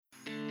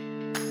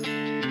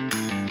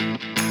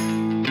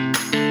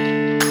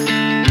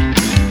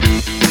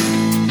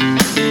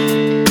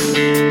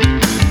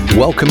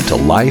Welcome to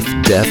Life,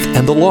 Death,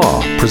 and the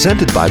Law,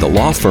 presented by the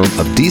law firm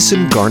of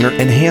Beeson, Garner,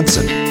 and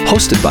Hansen,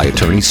 hosted by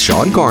attorneys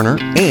Shawn Garner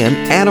and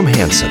Adam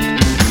Hansen.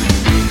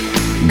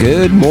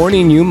 Good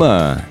morning,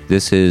 Yuma.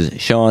 This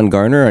is Shawn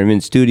Garner. I'm in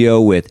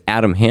studio with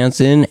Adam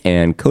Hansen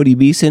and Cody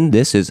Beeson.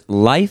 This is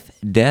Life,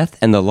 Death,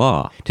 and the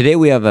Law. Today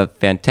we have a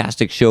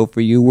fantastic show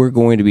for you. We're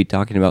going to be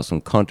talking about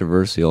some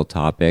controversial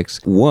topics.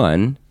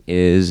 One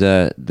is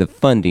the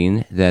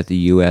funding that the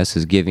U.S.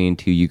 is giving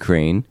to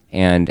Ukraine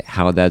and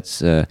how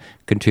that's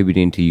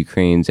contributing to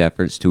Ukraine's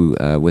efforts to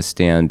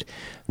withstand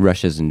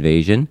Russia's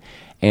invasion.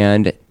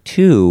 And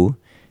two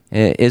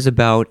is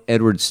about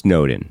Edward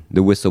Snowden,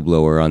 the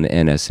whistleblower on the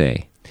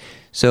NSA.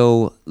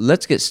 So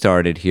let's get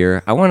started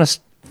here. I want to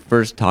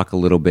first talk a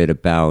little bit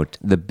about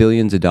the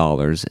billions of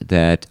dollars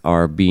that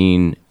are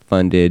being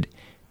funded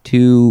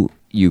to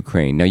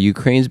Ukraine. Now,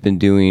 Ukraine's been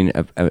doing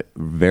a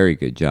very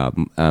good job,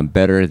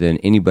 better than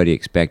anybody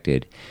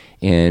expected,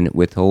 in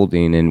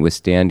withholding and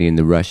withstanding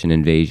the Russian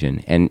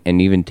invasion and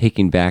even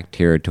taking back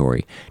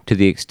territory, to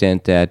the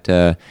extent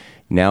that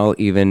now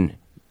even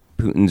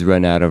Putin's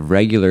run out of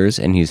regulars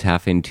and he's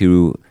having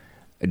to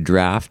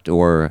draft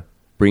or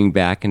bring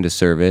back into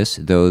service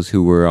those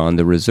who were on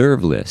the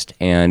reserve list.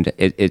 And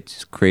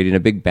it's creating a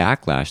big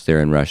backlash there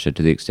in Russia,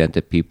 to the extent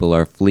that people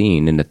are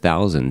fleeing in the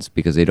thousands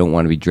because they don't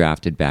want to be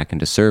drafted back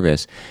into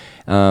service.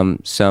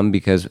 Some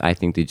because I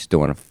think they just don't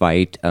want to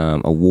fight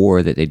a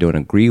war that they don't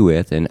agree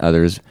with, and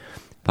others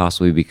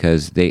possibly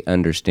because they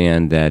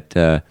understand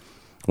that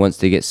once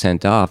they get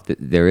sent off,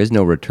 there is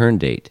no return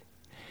date.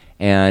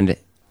 And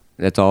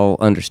that's all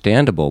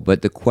understandable.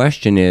 But the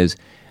question is,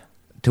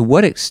 to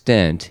what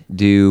extent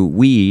do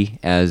we,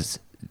 as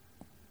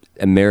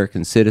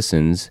American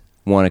citizens,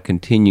 want to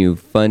continue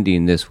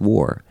funding this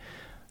war?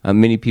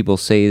 Many people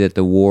say that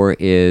the war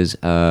is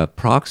a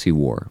proxy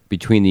war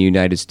between the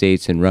United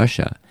States and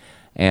Russia,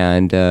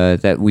 and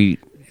that we,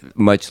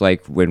 much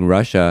like when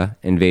Russia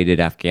invaded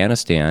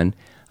Afghanistan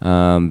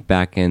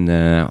back in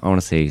the, I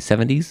want to say,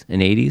 70s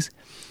and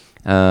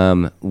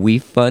 80s, we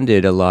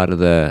funded a lot of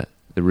the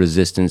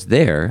resistance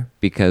there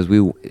because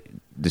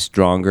the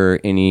stronger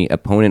any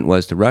opponent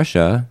was to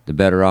Russia, the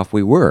better off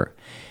we were.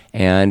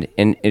 And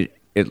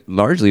it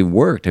largely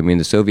worked. I mean,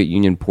 the Soviet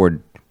Union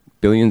poured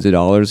billions of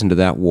dollars into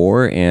that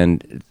war,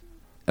 and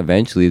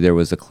eventually there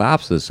was a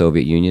collapse of the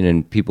Soviet Union,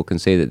 and people can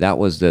say that that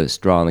was the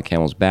straw on the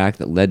camel's back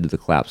that led to the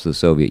collapse of the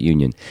Soviet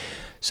Union.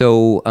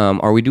 So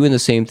are we doing the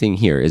same thing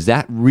here? Is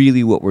that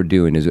really what we're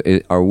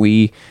doing? Are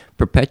we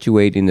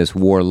perpetuating this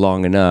war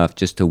long enough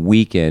just to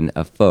weaken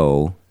a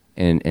foe?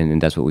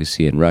 And that's what we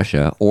see in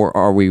Russia. Or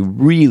are we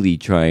really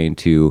trying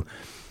to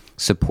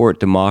support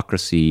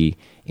democracy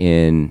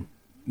in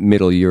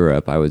Middle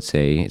Europe? I would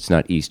say it's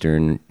not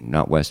Eastern,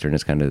 not Western.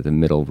 It's kind of the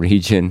middle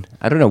region.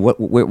 I don't know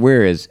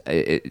where is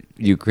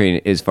Ukraine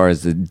as far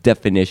as the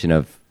definition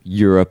of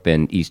Europe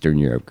and Eastern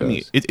Europe goes. I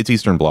mean, it's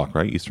Eastern Bloc,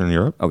 right? Eastern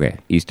Europe. Okay,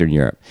 Eastern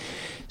Europe.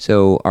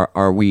 So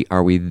are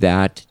we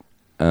that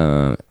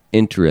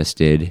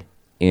interested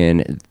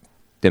in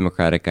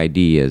democratic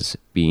ideas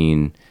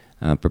being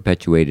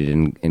perpetuated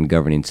in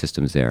governing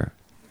systems there?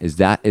 Is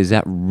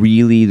that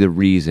really the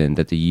reason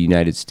that the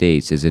United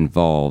States is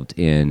involved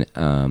in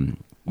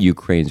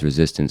Ukraine's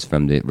resistance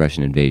from the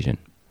Russian invasion?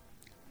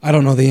 I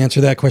don't know the answer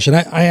to that question.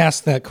 I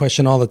ask that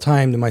question all the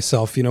time to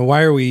myself. You know,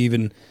 why are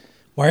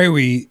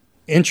we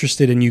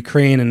interested in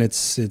Ukraine and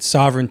its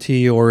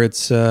sovereignty or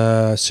its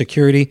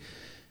security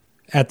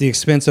at the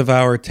expense of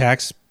our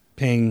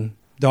tax-paying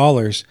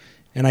dollars?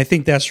 And I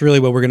think that's really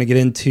what we're going to get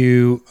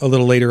into a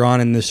little later on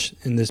in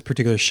this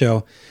particular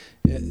show.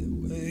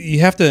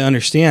 You have to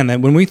understand that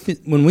when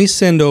we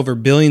send over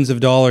billions of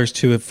dollars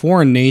to a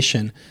foreign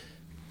nation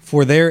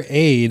for their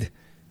aid,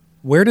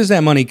 where does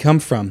that money come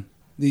from?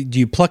 Do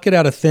you pluck it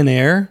out of thin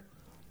air?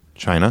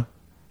 China,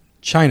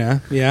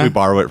 yeah. We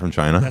borrow it from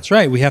China. That's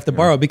right. We have to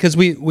borrow because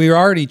we're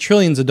already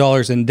trillions of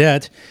dollars in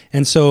debt,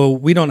 and so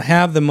we don't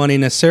have the money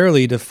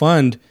necessarily to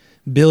fund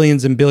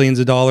billions and billions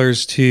of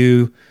dollars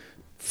to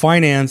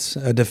finance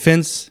a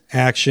defense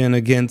action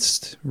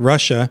against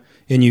Russia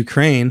in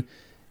Ukraine.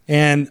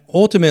 And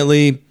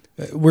ultimately,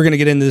 we're going to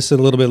get into this a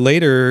little bit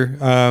later,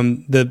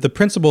 the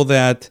principle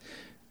that,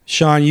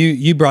 Shawn,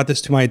 you brought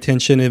this to my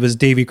attention. It was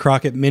Davy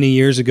Crockett many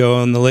years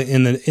ago in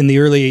the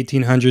early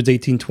 1800s,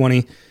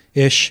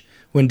 1820-ish,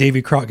 when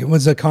Davy Crockett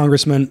was a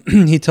congressman.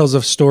 He tells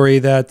a story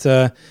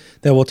that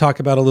we'll talk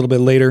about a little bit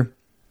later,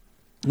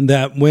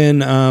 that when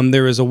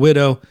there was a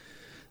widow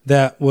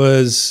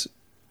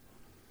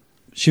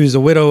she was a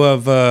widow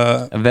of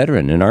a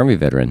veteran, an Army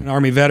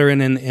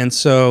veteran. And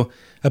so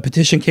a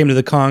petition came to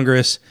the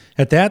Congress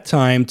at that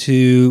time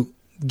to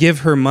give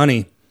her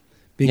money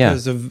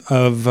because of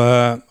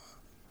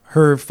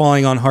her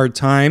falling on hard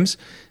times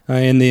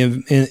in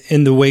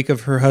the wake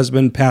of her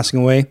husband passing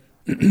away.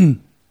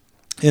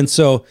 And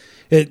so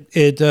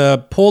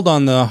it pulled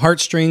on the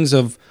heartstrings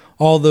of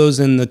all those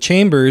in the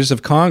chambers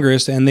of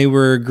Congress, and they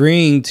were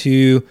agreeing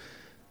to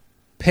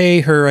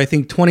pay her, I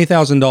think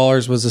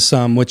 $20,000 was the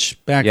sum,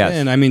 which back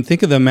then, I mean,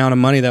 think of the amount of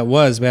money that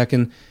was back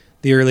in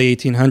the early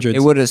 1800s.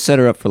 It would have set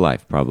her up for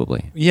life,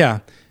 probably. Yeah.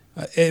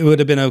 it would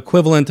have been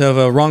equivalent of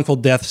a wrongful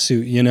death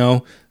suit.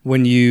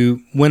 When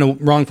you win a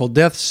wrongful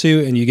death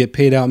suit and you get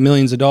paid out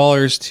millions of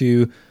dollars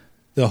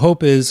the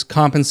hope is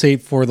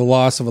compensate for the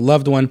loss of a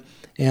loved one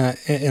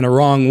in a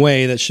wrong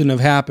way that shouldn't have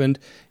happened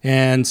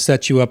and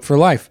set you up for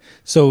life.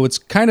 So it's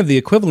kind of the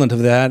equivalent of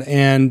that.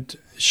 And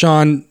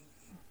Shawn,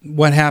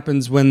 what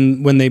happens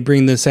when they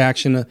bring this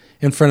action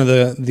in front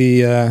of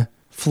the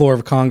floor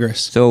of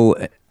Congress?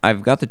 So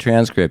I've got the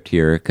transcript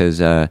here because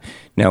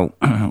now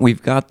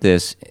we've got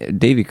this.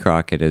 Davy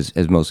Crockett,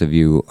 as most of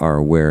you are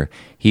aware,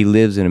 he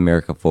lives in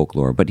American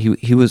folklore, but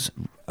he was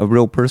a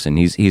real person.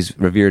 He's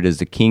revered as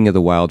the king of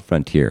the wild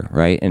frontier,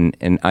 right?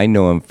 And I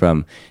know him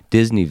from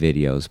Disney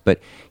videos, but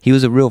he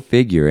was a real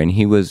figure, and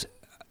he was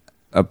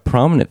a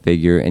prominent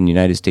figure in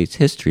United States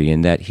history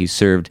in that he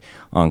served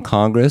on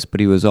Congress, but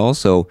he was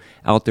also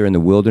out there in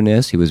the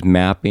wilderness. He was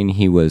mapping,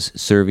 he was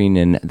serving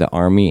in the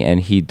Army,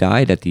 and he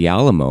died at the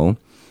Alamo,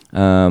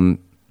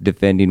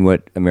 defending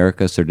what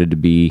America asserted to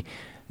be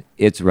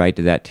its right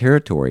to that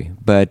territory.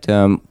 But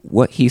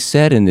what he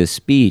said in this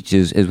speech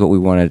is what we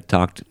want to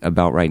talk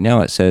about right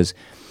now. It says,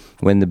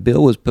 when the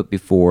bill was put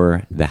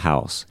before the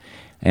House,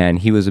 and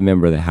he was a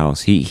member of the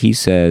House, he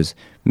says,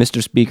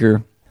 "Mr.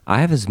 Speaker, I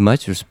have as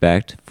much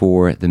respect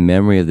for the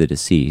memory of the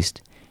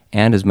deceased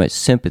and as much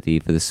sympathy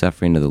for the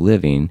suffering of the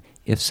living,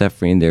 if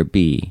suffering there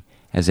be,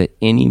 as at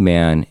any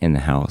man in the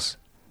House.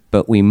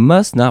 But we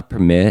must not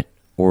permit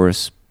or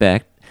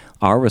respect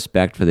our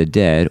respect for the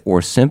dead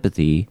or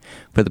sympathy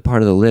for the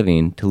part of the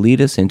living to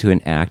lead us into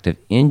an act of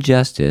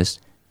injustice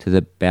to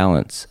the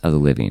balance of the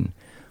living.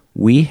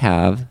 We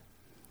have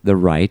the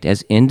right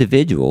as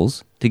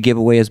individuals to give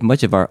away as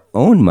much of our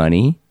own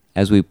money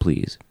as we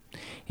please,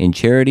 in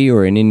charity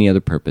or in any other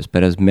purpose,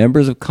 but as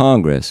members of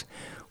Congress,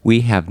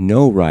 we have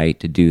no right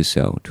to do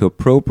so, to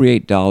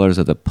appropriate dollars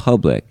of the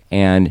public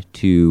and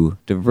to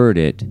divert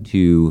it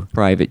to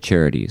private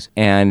charities.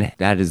 And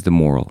that is the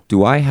moral.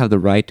 Do I have the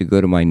right to go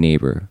to my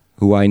neighbor,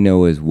 who I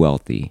know is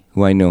wealthy,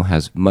 who I know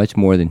has much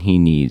more than he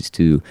needs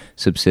to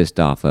subsist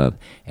off of,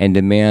 and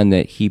demand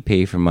that he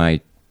pay for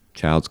my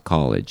child's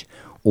college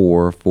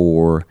or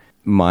for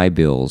my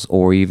bills,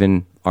 or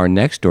even our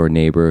next door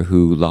neighbor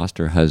who lost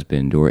her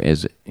husband or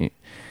is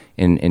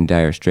in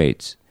dire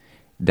straits?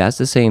 That's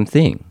the same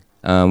thing.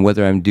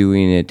 Whether I'm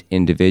doing it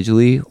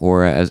individually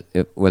or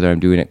whether I'm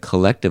doing it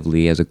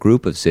collectively as a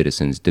group of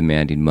citizens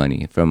demanding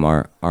money from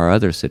our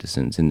other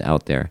citizens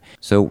out there.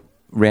 So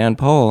Rand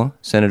Paul,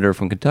 senator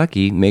from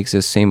Kentucky, makes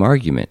this same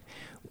argument.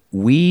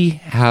 We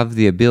have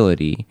the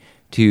ability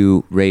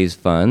to raise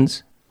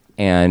funds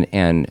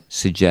and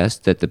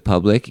suggest that the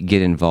public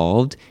get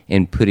involved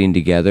in putting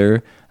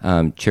together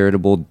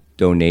charitable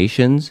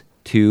donations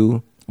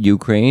to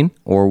Ukraine,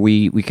 or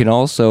we can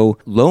also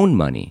loan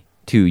money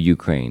to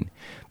Ukraine.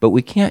 But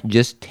we can't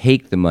just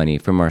take the money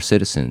from our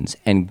citizens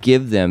and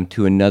give them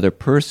to another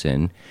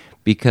person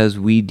because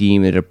we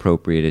deem it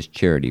appropriate as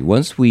charity.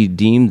 Once we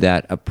deem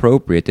that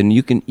appropriate, then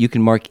you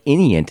can mark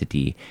any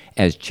entity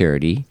as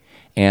charity,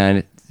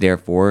 and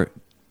therefore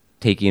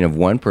taking of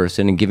one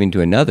person and giving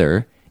to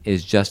another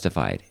is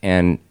justified.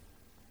 And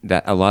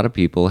that a lot of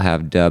people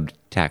have dubbed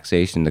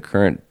taxation, the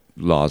current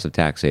laws of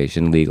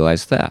taxation,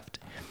 legalized theft.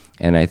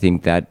 And I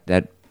think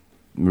that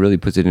really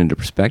puts it into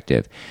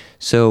perspective.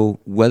 So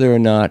whether or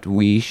not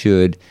we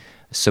should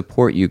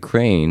support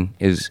Ukraine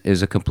is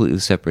a completely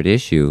separate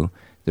issue.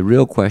 The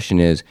real question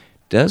is,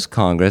 does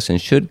Congress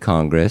and should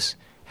Congress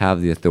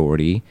have the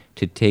authority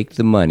to take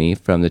the money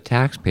from the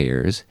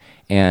taxpayers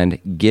and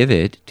give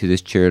it to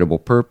this charitable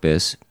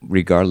purpose,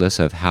 regardless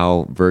of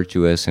how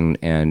virtuous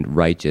and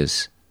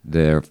righteous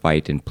their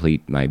fight and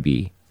plea might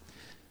be?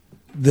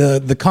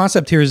 The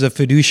concept here is a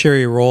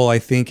fiduciary role, I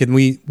think, and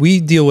we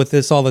deal with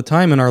this all the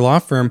time in our law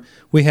firm.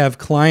 We have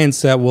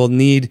clients that will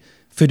need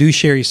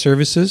fiduciary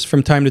services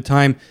from time to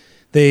time.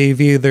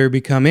 They've either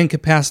become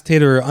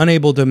incapacitated or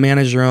unable to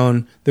manage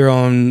their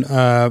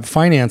own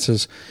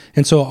finances,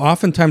 and so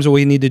oftentimes what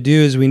we need to do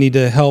is we need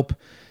to help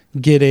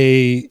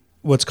get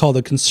what's called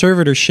a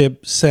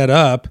conservatorship set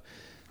up,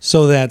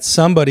 so that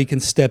somebody can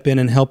step in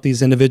and help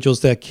these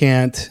individuals that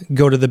can't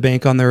go to the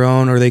bank on their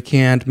own or they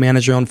can't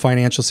manage their own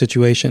financial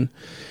situation.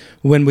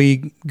 When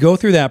we go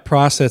through that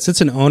process, it's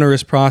an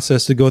onerous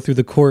process to go through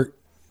the court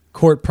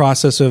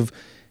process of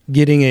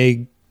getting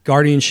a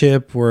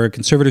guardianship or a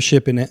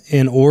conservatorship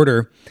in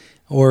order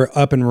or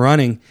up and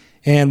running.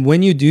 And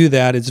when you do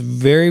that, it's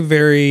very,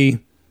 very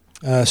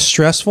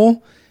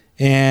stressful.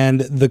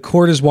 And the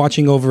court is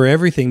watching over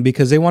everything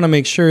because they want to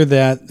make sure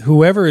that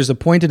whoever is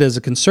appointed as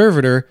a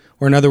conservator,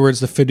 or in other words,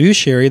 the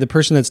fiduciary, the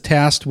person that's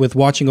tasked with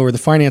watching over the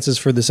finances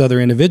for this other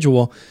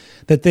individual,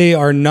 that they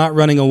are not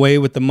running away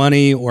with the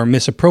money or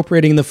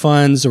misappropriating the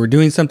funds or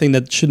doing something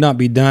that should not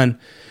be done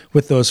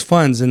with those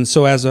funds. And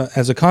so as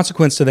a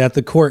consequence to that,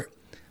 the court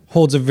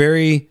holds a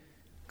very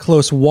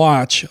close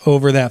watch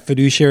over that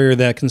fiduciary or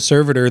that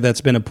conservator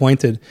that's been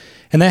appointed.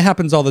 And that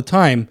happens all the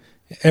time.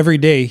 Every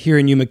day here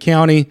in Yuma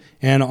County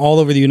and all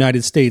over the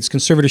United States,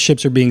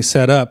 conservatorships are being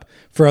set up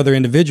for other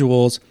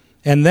individuals,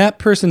 and that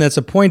person that's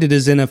appointed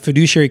is in a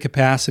fiduciary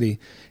capacity.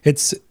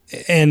 It's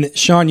And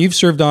Shawn, you've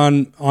served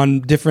on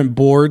different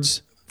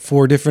boards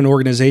for different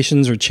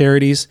organizations or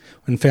charities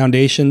and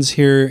foundations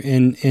here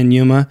in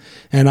Yuma,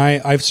 and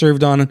I've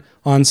served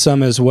on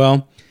some as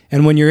well.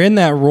 And when you're in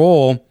that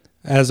role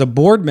as a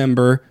board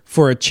member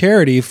for a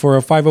charity, for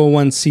a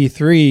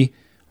 501c3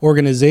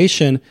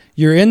 organization,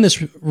 you're in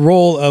this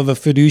role of a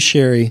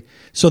fiduciary.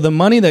 So the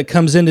money that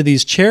comes into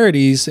these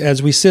charities,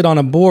 as we sit on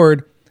a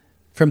board,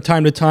 from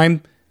time to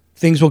time,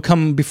 things will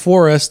come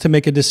before us to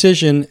make a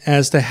decision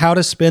as to how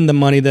to spend the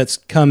money that's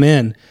come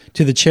in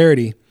to the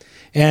charity.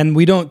 And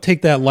we don't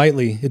take that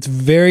lightly. It's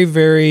very,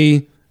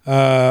 very,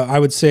 I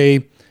would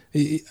say,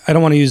 I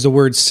don't want to use the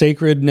word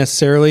sacred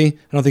necessarily. I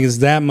don't think it's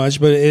that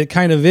much, but it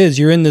kind of is.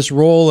 You're in this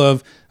role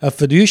of a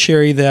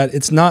fiduciary that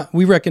it's not,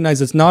 we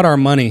recognize it's not our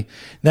money.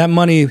 That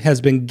money has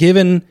been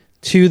given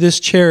to this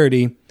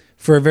charity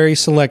for a very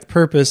select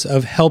purpose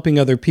of helping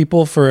other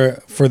people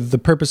for the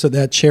purpose of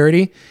that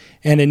charity.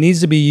 And it needs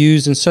to be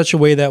used in such a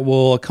way that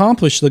will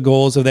accomplish the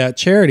goals of that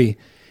charity.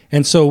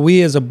 And so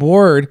we as a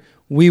board,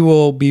 we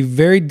will be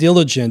very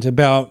diligent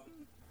about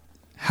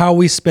how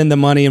we spend the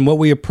money and what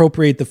we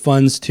appropriate the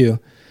funds to.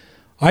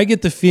 I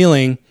get the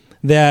feeling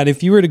that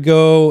if you were to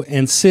go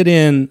and sit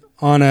in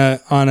on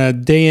a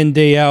day in,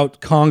 day out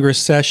Congress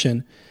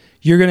session,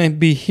 you're going to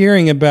be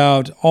hearing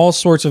about all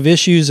sorts of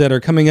issues that are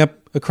coming up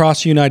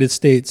across the United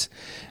States.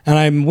 And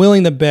I'm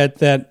willing to bet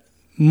that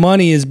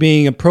money is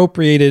being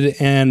appropriated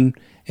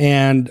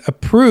and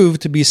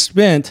approved to be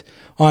spent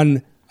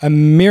on a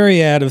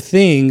myriad of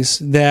things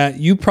that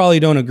you probably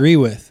don't agree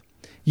with.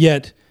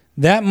 Yet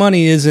that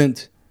money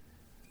isn't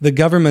the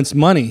government's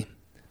money.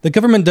 The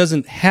government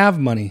doesn't have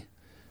money.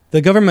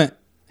 The government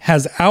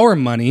has our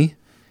money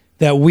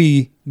that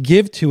we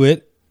give to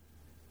it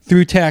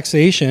through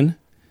taxation,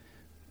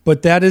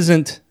 but that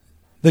isn't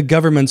the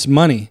government's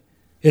money.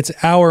 It's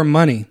our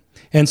money.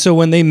 And so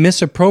when they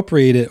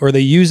misappropriate it or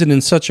they use it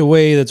in such a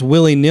way that's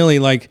willy-nilly,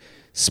 like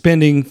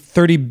spending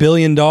 $30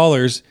 billion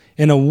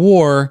in a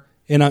war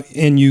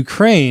in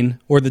Ukraine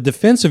or the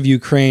defense of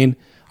Ukraine,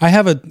 I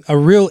have a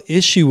real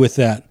issue with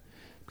that.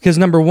 Because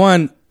number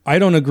one, I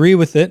don't agree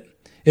with it.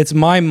 It's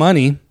my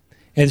money.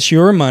 It's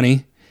your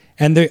money.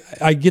 And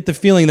I get the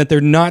feeling that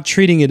they're not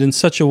treating it in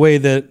such a way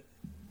that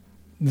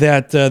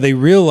they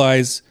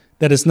realize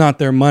that it's not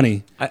their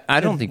money.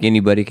 I don't think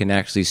anybody can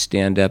actually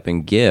stand up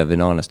and give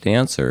an honest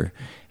answer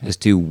as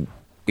to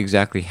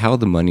exactly how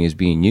the money is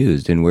being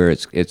used and where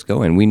it's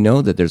going. We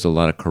know that there's a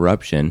lot of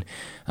corruption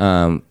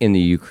in the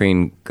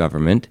Ukraine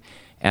government,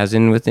 as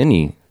in with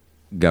any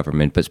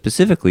government, but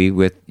specifically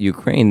with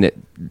Ukraine, that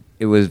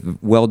it was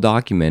well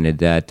documented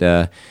that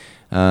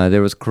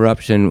there was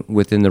corruption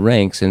within the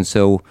ranks. And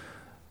so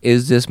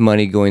is this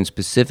money going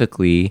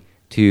specifically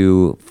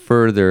to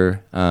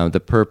further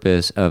the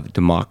purpose of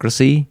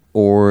democracy,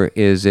 or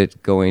is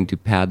it going to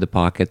pad the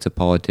pockets of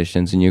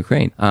politicians in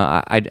Ukraine?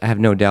 I have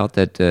no doubt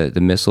that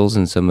the missiles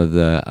and some of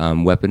the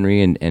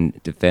weaponry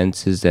and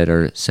defenses that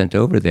are sent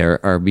over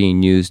there are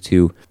being used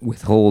to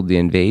withhold the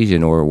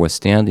invasion or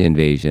withstand the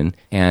invasion.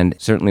 And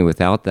certainly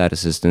without that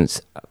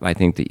assistance, I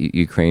think that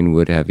Ukraine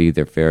would have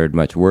either fared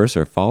much worse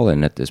or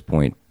fallen at this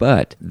point.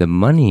 But the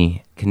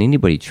money, can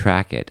anybody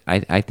track it?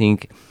 I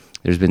think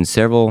there's been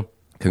several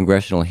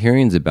congressional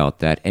hearings about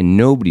that, and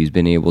nobody's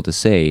been able to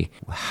say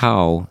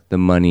how the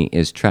money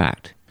is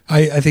tracked.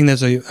 I think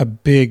that's a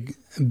big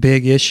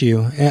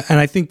issue. And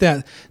I think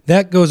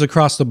that goes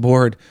across the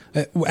board.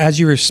 As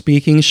you were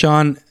speaking,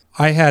 Shawn,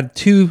 I had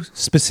two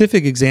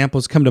specific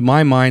examples come to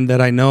my mind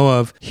that I know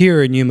of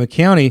here in Yuma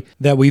County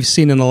that we've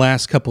seen in the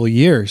last couple of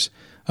years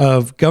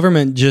of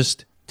government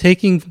just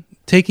taking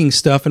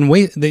stuff and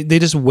they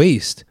just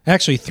waste.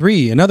 Actually,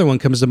 three. Another one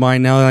comes to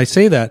mind now that I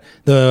say that.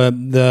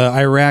 The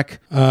Iraq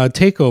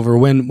takeover.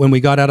 When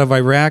we got out of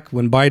Iraq,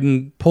 when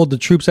Biden pulled the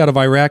troops out of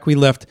Iraq, we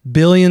left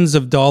billions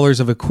of dollars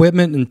of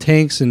equipment and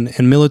tanks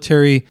and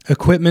military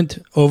equipment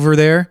over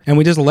there, and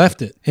we just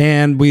left it.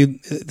 And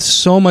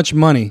so much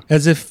money,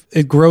 as if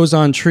it grows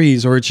on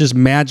trees or it just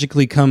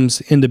magically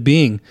comes into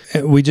being.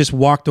 We just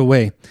walked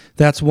away.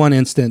 That's one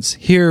instance.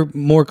 Here,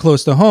 more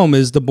close to home,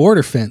 is the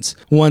border fence.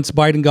 Once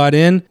Biden got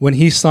in, when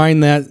he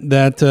signed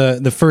that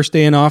the first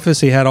day in office,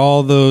 he had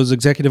all those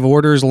executive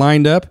orders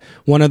lined up.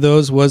 One of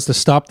those was to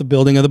stop the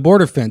building of the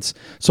border fence.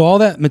 So all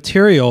that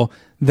material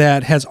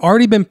that has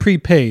already been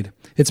prepaid,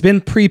 it's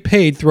been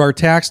prepaid through our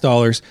tax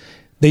dollars.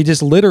 They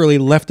just literally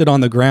left it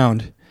on the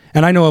ground.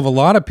 And I know of a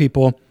lot of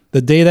people,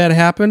 the day that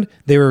happened,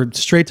 they were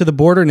straight to the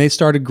border and they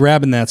started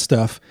grabbing that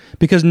stuff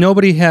because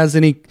nobody has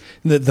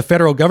the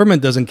federal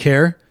government doesn't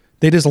care.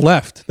 They just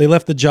left. They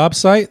left the job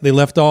site. They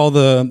left all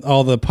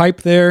the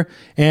pipe there.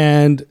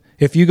 And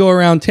if you go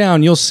around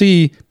town, you'll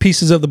see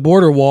pieces of the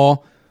border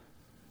wall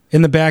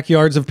in the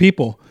backyards of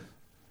people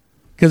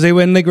because they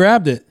went and they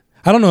grabbed it.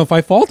 I don't know if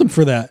I fault them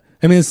for that.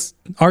 I mean, it's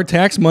our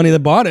tax money that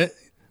bought it.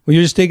 Well,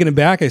 you're just taking it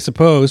back, I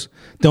suppose.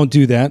 Don't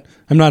do that.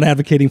 I'm not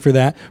advocating for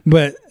that.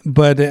 But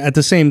at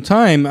the same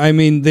time, I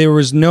mean, there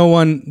was no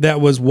one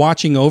that was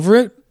watching over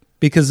it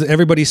because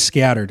everybody's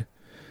scattered.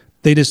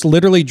 They just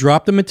literally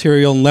dropped the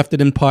material and left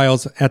it in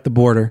piles at the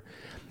border.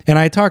 And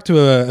I talked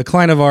to a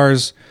client of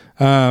ours,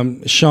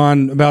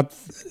 Shawn, about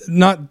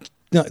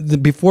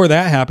before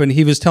that happened.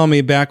 He was telling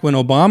me back when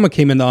Obama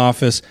came into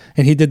office,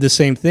 and he did the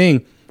same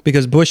thing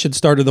because Bush had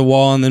started the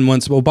wall, and then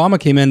once Obama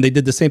came in, they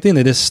did the same thing.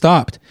 They just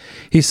stopped.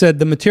 He said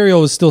the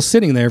material was still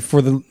sitting there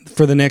for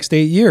the next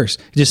 8 years.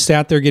 It just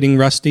sat there getting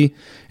rusty,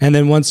 and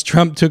then once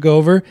Trump took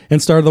over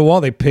and started the wall,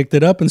 they picked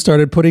it up and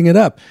started putting it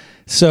up.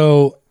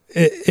 So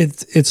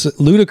it's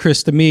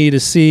ludicrous to me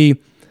to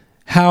see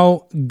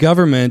how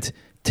government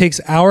takes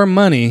our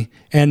money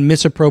and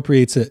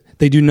misappropriates it.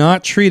 They do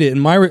not treat it, in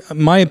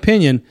my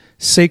opinion,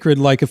 sacred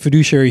like a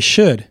fiduciary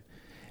should.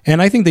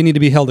 And I think they need to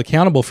be held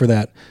accountable for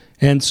that.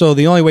 And so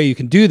the only way you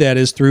can do that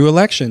is through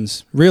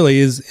elections, really,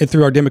 is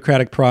through our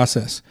democratic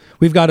process.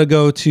 We've got to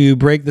go to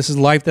break. This is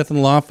Life, Death, and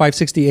the Law,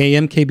 560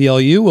 AM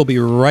KBLU. We'll be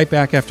right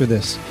back after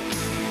this.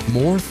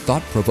 More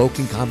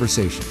thought-provoking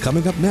conversation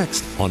coming up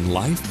next on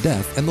Life,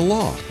 Death, and the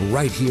Law,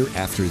 right here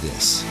after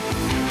this.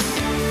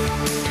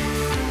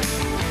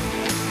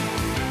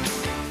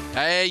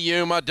 Hey,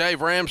 Yuma,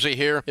 Dave Ramsey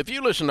here. If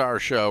you listen to our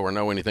show or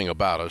know anything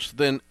about us,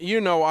 then you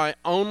know I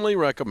only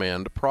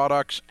recommend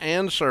products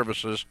and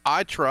services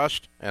I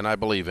trust and I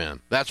believe in.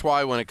 That's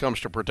why when it comes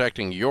to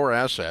protecting your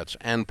assets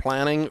and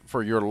planning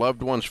for your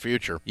loved one's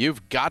future,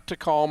 you've got to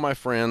call my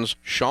friends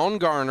Shawn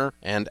Garner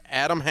and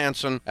Adam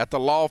Hansen at the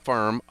law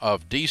firm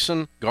of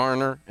Beeson,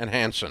 Garner, and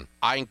Hansen.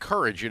 I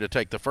encourage you to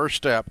take the first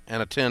step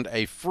and attend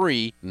a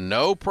free,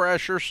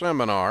 no-pressure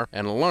seminar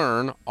and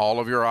learn all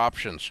of your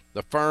options.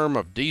 The firm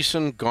of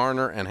Beeson,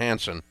 Garner, and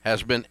Hansen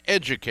has been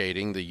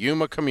educating the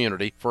Yuma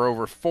community for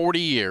over 40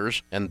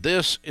 years, and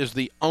this is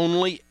the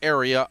only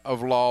area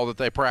of law that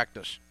they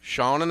practice.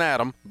 Shawn and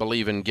Adam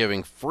believe in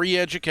giving free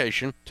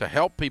education to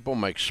help people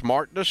make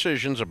smart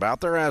decisions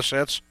about their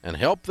assets and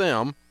help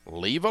them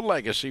leave a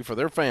legacy for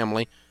their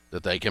family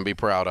that they can be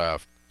proud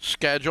of.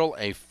 Schedule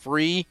a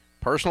free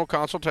personal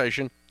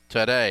consultation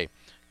today.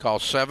 Call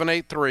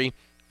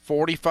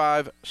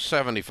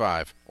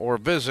 783-4575 or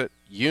visit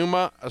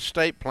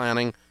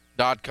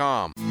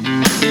yumaestateplanning.com.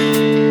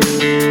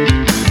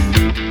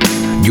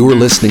 You're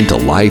listening to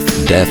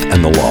Life, Death,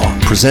 and the Law,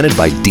 presented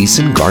by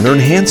Beeson, Garner,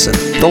 and Hansen,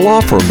 the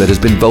law firm that has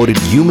been voted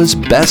Yuma's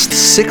best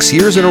 6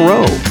 years in a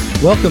row.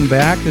 Welcome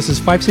back. This is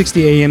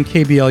 560 AM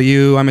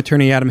KBLU. I'm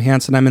attorney Adam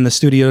Hansen. I'm in the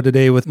studio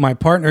today with my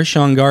partner,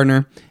 Shawn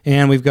Garner,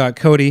 and we've got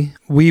Cody.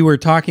 We were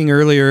talking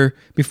earlier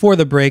before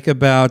the break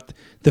about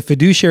the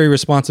fiduciary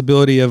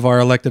responsibility of our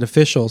elected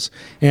officials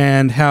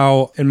and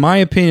how, in my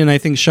opinion, I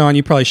think, Shawn,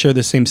 you probably share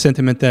the same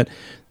sentiment that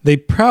they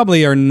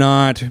probably are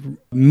not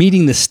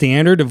meeting the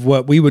standard of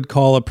what we would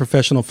call a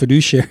professional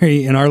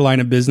fiduciary in our line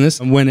of business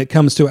when it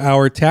comes to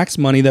our tax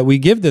money that we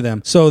give to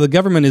them. So the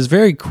government is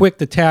very quick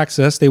to tax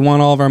us. They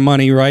want all of our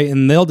money, right?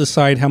 And they'll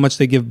decide how much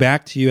they give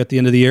back to you at the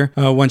end of the year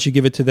once you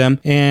give it to them.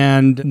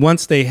 And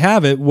once they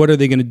have it, what are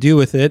they going to do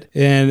with it?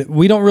 And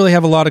we don't really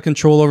have a lot of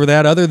control over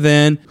that other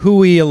than who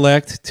we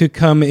elect to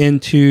come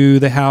into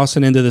the House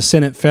and into the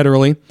Senate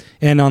federally.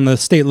 And on the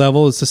state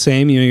level, it's the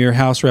same. You know, your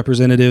House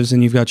representatives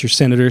and you've got your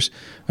senators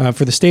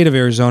for the state of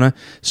Arizona.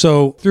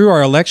 So through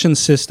our election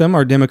system,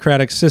 our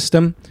democratic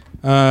system,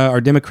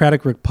 our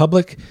democratic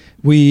republic,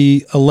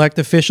 we elect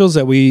officials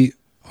that we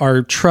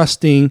are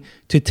trusting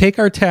to take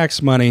our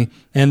tax money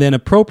and then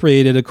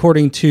appropriate it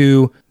according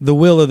to the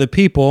will of the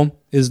people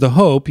is the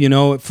hope, you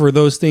know, for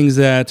those things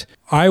that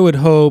I would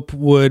hope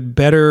would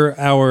better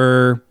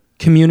our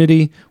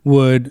community,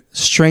 would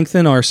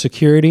strengthen our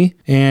security,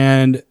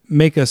 and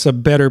make us a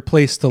better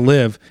place to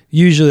live.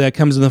 Usually that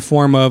comes in the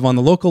form of, on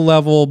the local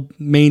level,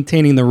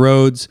 maintaining the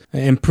roads,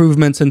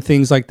 improvements and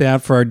things like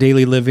that for our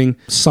daily living,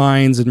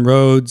 signs and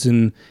roads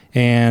and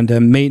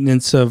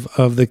maintenance of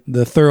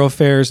the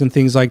thoroughfares and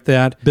things like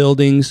that,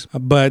 buildings.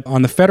 But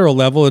on the federal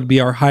level, it'd be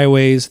our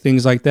highways,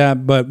 things like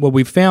that. But what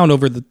we've found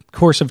over the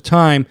course of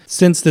time,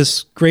 since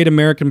this great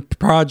American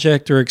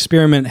project or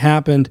experiment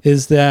happened,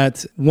 is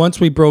that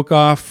once we broke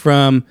off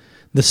from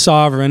the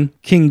sovereign,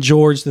 King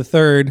George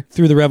III,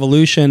 through the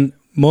revolution,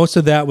 most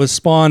of that was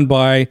spawned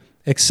by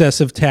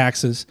excessive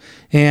taxes.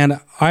 And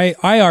I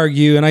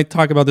argue, and I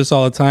talk about this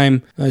all the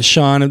time,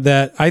 Shawn,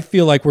 that I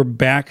feel like we're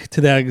back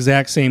to that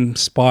exact same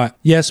spot.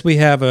 Yes, we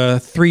have a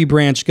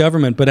 3-branch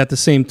government, but at the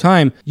same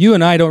time, you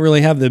and I don't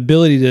really have the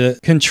ability to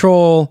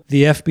control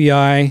the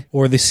FBI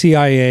or the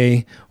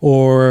CIA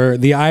or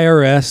the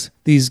IRS,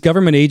 these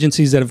government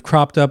agencies that have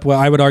cropped up, what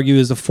I would argue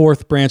is the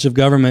 4th branch of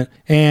government.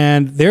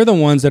 And they're the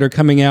ones that are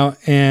coming out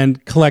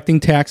and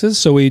collecting taxes.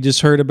 So we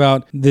just heard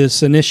about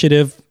this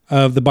initiative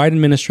of the Biden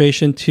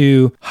administration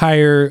to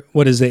hire,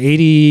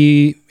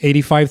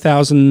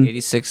 85,000?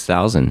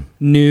 86,000.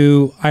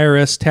 New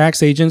IRS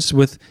tax agents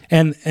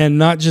and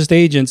not just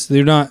agents.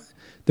 They're not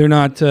They're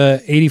not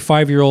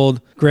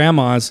 85-year-old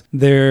grandmas.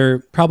 They're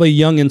probably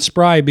young and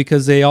spry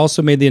because they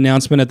also made the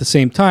announcement at the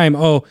same time,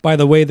 oh, by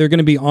the way, they're going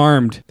to be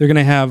armed. They're going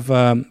to have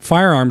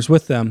firearms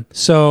with them.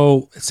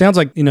 So it sounds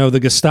like, the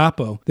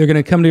Gestapo. They're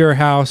going to come to your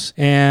house.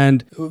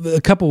 And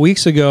a couple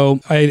weeks ago,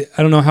 I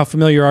don't know how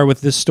familiar you are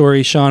with this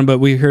story, Shawn, but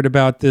we heard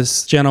about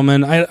this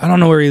gentleman. I don't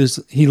know where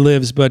he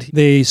lives, but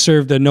they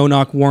served a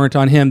no-knock warrant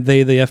on him,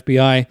 the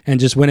FBI, and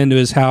just went into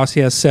his house.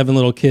 He has 7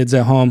 little kids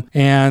at home.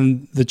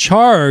 And the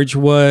charge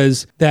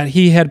was that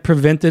he had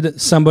prevented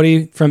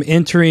somebody from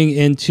entering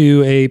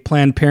into a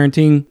Planned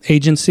Parenthood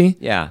agency.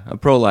 Yeah, a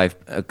pro-life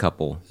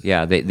couple.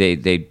 Yeah,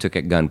 they took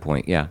at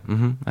gunpoint. Yeah,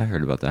 I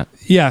heard about that.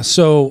 Yeah,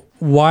 so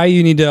why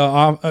you need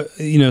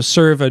to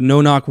serve a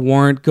no-knock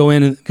warrant, go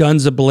in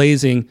guns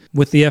a-blazing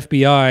with the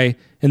FBI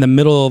in the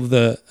middle of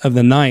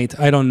the night,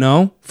 I don't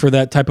know, for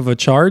that type of a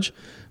charge,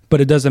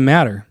 but it doesn't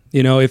matter.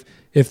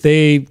 If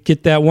they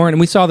get that warrant, and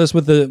we saw this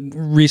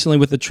recently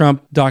with the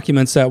Trump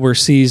documents that were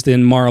seized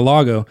in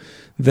Mar-a-Lago,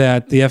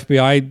 that the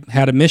FBI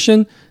had a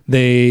mission.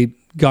 They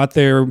got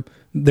their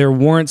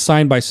warrant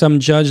signed by some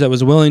judge that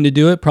was willing to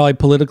do it, probably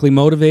politically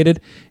motivated,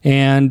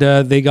 and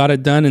they got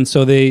it done. And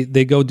so they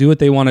go do what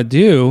they want to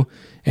do,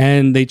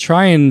 and they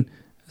try and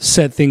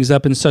set things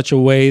up in such a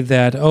way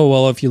that,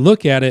 if you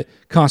look at it,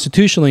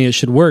 constitutionally it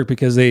should work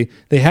because they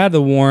had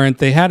the warrant,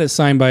 they had it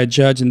signed by a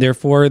judge, and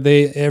therefore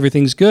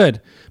everything's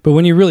good. But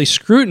when you really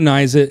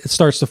scrutinize it, it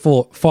starts to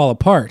fall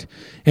apart,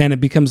 and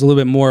it becomes a little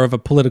bit more of a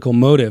political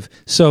motive.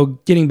 So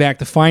getting back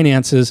to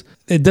finances,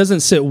 it doesn't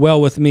sit well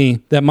with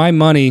me that my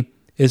money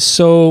is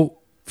so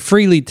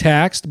freely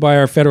taxed by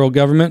our federal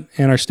government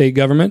and our state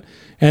government,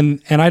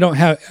 and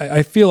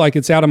I feel like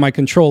it's out of my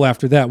control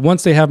after that.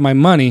 Once they have my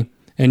money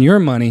and your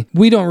money,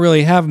 we don't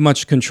really have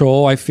much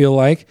control, I feel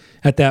like,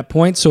 at that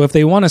point. So if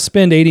they want to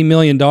spend $80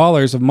 million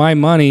of my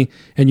money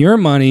and your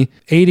money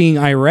aiding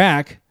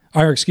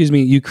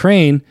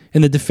Ukraine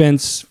in the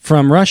defense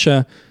from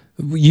Russia,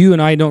 you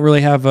and I don't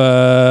really have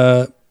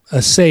a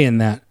say in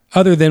that,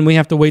 other than we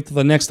have to wait till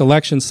the next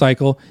election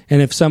cycle.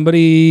 And if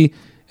somebody,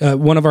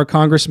 one of our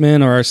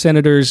congressmen or our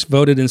senators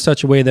voted in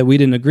such a way that we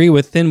didn't agree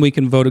with, then we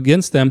can vote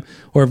against them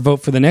or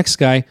vote for the next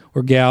guy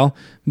or gal.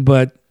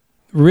 But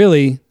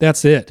really,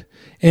 that's it.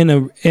 In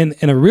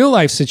a real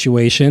life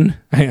situation,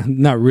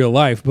 not real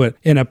life, but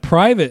in a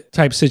private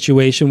type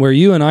situation where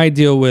you and I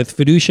deal with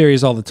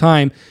fiduciaries all the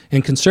time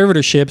and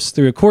conservatorships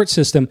through a court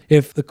system,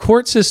 if the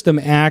court system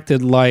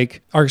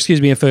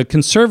if a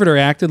conservator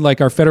acted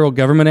like our federal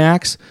government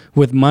acts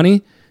with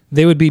money,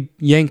 they would be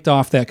yanked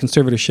off that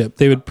conservatorship.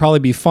 They would probably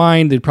be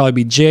fined. They'd probably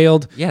be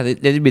jailed. Yeah,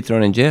 they'd be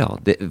thrown in jail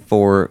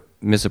for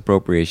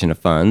misappropriation of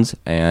funds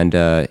and,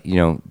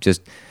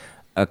 just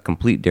a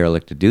complete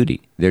derelict of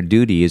duty. Their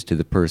duty is to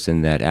the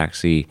person that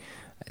actually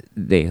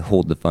they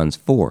hold the funds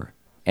for.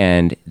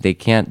 And they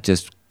can't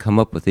just come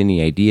up with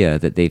any idea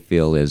that they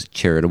feel is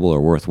charitable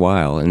or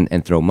worthwhile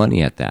and throw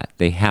money at that.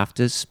 They have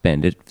to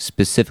spend it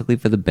specifically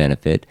for the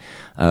benefit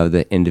of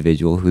the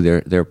individual who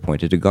they're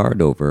appointed to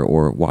guard over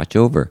or watch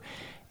over.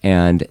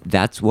 And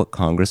that's what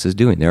Congress is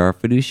doing. There are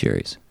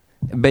fiduciaries.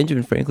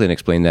 Benjamin Franklin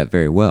explained that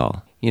very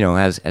well.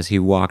 As he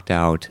walked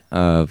out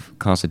of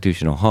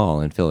Constitutional Hall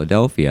in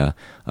Philadelphia,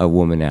 a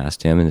woman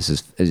asked him, and this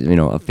is,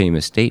 a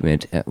famous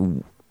statement,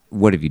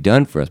 "What have you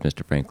done for us,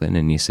 Mr. Franklin?"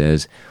 And he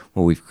says,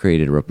 "Well, we've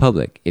created a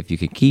republic, if you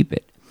can keep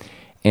it."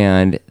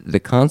 And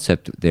the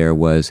concept there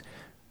was,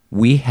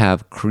 we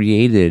have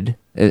created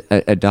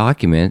a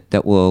document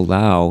that will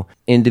allow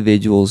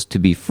individuals to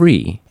be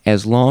free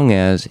as long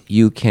as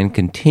you can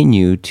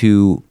continue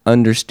to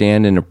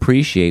understand and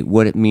appreciate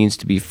what it means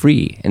to be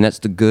free. And that's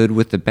the good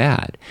with the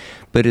bad.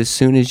 But as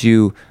soon as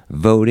you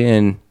vote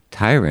in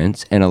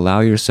tyrants and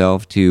allow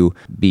yourself to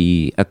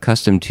be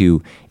accustomed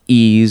to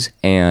ease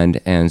and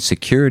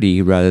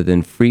security rather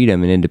than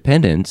freedom and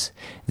independence,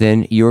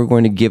 then you're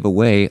going to give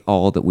away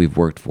all that we've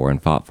worked for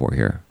and fought for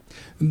here.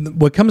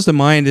 What comes to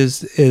mind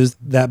is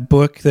that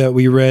book that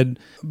we read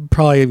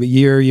probably a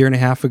year and a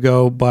half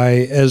ago by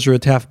Ezra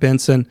Taft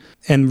Benson.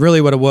 And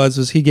really what it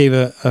was he gave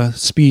a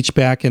speech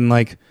back in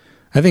I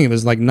think it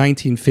was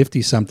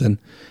 1950 something,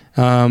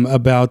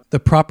 about the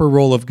proper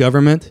role of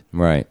government.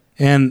 Right.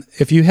 And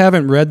if you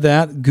haven't read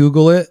that,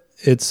 Google it.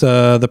 It's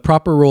The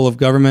Proper Role of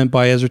Government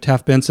by Ezra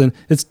Taft Benson.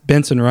 It's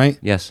Benson, right?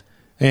 Yes.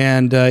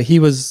 And he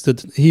was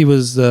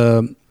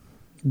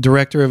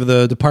director of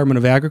the Department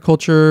of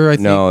Agriculture, I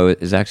think. No,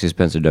 it was actually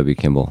Spencer W.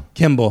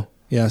 Kimball.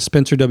 Yeah,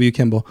 Spencer W.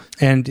 Kimball.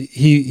 And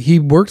he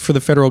worked for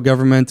the federal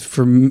government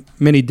for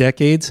many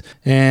decades,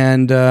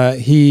 and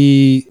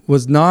he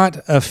was not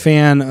a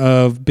fan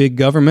of big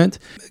government.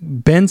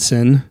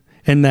 Benson,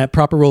 in that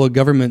Proper Role of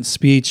Government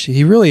speech,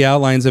 he really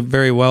outlines it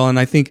very well, and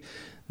I think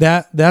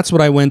that's what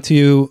I went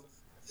to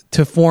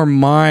form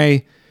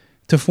my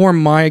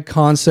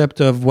concept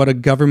of what a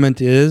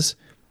government is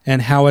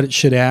and how it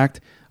should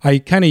act. I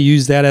kind of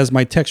use that as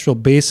my textual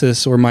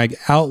basis or my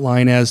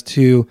outline as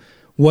to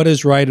what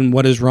is right and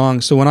what is wrong.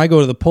 So when I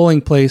go to the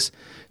polling place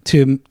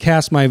to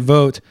cast my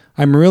vote,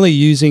 I'm really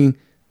using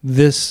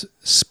this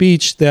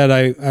speech that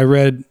I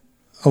read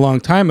a long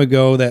time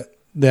ago that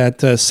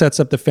sets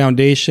up the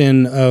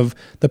foundation of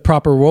the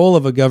proper role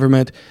of a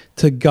government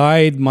to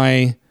guide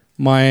my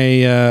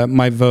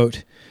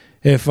vote.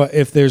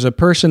 If there's a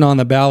person on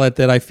the ballot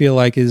that I feel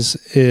like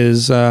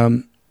is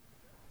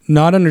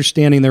not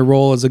understanding their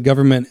role as a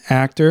government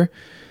actor,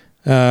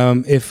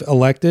 if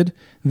elected,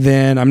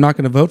 then I'm not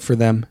going to vote for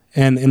them.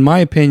 And in my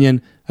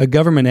opinion, a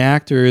government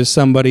actor is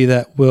somebody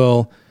that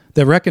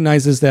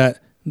recognizes that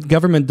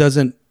government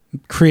doesn't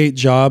create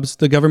jobs.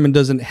 The government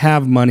doesn't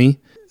have money.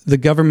 The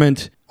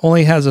government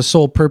only has a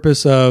sole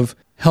purpose of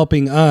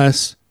helping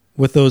us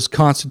with those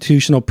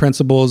constitutional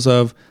principles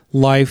of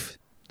life,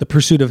 the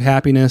pursuit of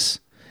happiness,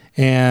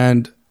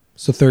 and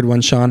what's the third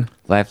one, Shawn?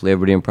 Life,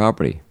 liberty, and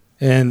property.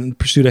 And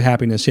pursuit of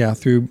happiness,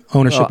 through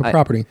ownership of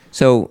property.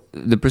 So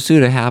the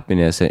pursuit of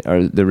happiness,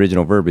 or the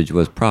original verbiage,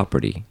 was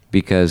property,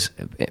 because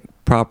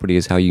property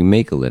is how you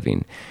make a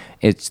living.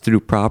 It's through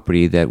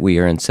property that we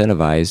are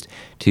incentivized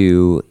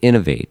to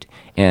innovate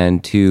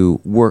and to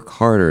work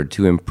harder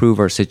to improve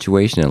our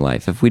situation in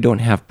life. If we don't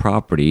have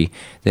property,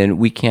 then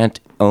we can't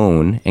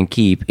own and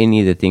keep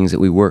any of the things that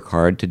we work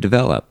hard to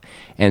develop.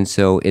 And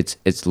so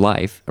it's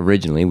life.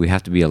 Originally, we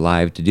have to be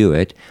alive to do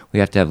it. We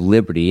have to have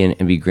liberty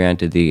and be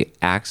granted the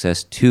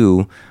access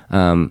to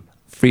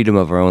freedom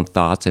of our own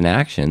thoughts and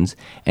actions.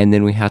 And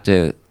then we have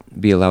to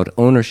be allowed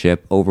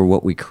ownership over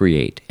what we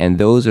create. And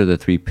those are the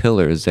three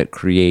pillars that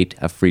create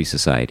a free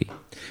society.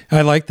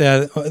 I like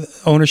that,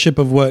 ownership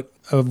of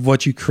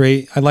what you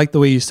create. I like the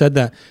way you said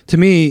that. To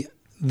me,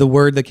 the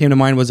word that came to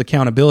mind was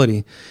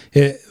accountability.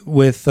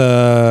 With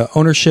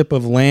ownership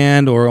of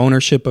land or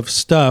ownership of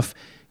stuff,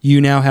 you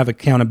now have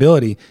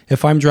accountability.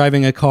 If I'm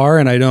driving a car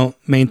and I don't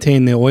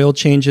maintain the oil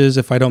changes,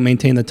 if I don't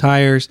maintain the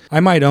tires, I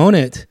might own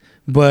it,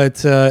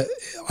 but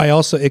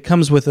it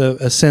comes with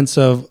a sense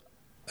of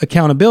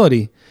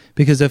accountability.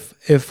 Because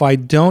if I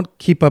don't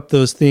keep up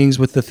those things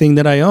with the thing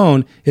that I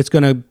own, it's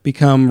going to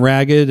become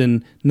ragged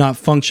and not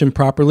function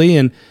properly,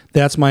 and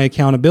that's my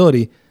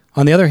accountability.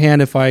 On the other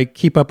hand, if I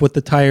keep up with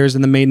the tires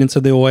and the maintenance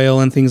of the oil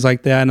and things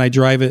like that, and I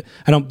drive it,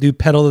 I don't do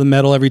pedal to the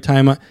metal every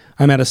time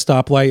I'm at a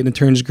stoplight and it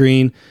turns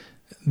green,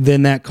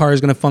 then that car is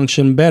going to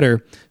function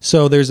better.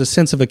 So there's a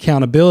sense of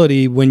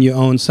accountability when you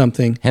own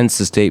something. Hence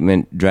the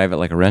statement, drive it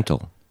like a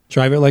rental.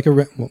 Drive it like a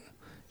rental?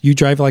 You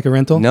drive like a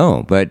rental?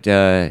 No, but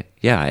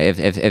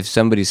if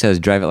somebody says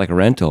drive it like a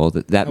rental,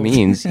 that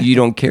means you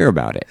don't care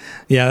about it.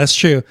 Yeah, that's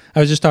true. I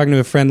was just talking to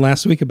a friend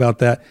last week about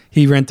that.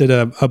 He rented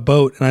a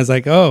boat, and I was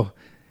like, oh,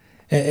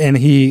 and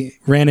he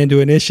ran into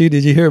an issue.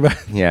 Did you hear about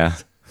it? Yeah.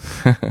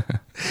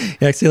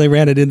 He accidentally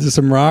ran it into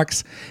some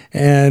rocks,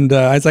 and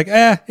I was like,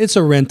 it's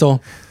a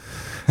rental.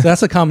 So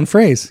that's a common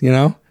phrase,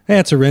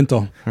 it's a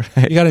rental.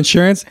 Right. You got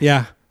insurance?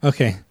 Yeah.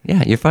 Okay.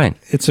 Yeah, you're fine.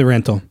 It's a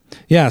rental.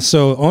 Yeah,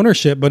 so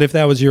ownership, but if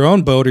that was your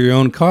own boat or your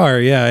own car,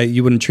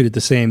 you wouldn't treat it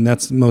the same.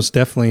 That's most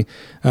definitely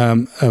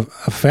a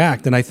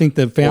fact. And I think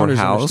the founders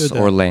or house understood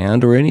that. Or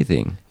land or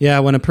anything. Yeah,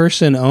 when a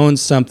person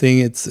owns something,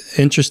 it's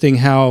interesting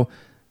how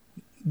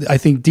I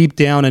think deep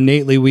down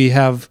innately we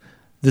have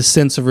this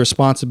sense of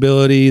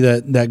responsibility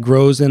that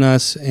grows in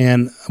us,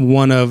 and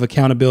one of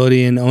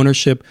accountability and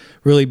ownership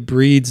really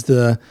breeds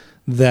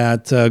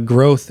that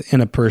growth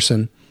in a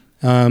person.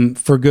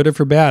 For good or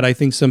for bad. I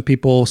think some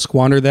people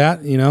squander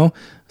that,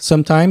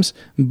 sometimes.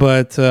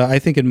 But I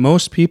think in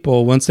most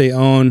people, once they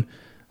own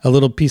a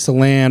little piece of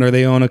land or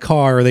they own a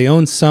car or they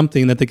own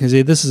something that they can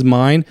say, this is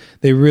mine,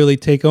 they really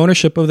take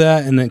ownership of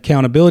that and the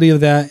accountability of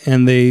that,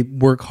 and they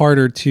work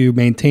harder to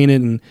maintain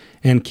it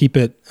and keep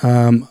it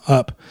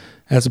up,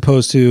 as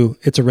opposed to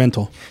it's a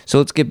rental. So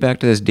let's get back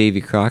to this Davy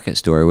Crockett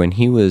story. When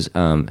he was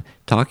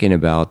talking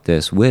about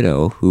this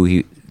widow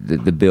who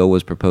the bill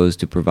was proposed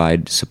to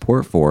provide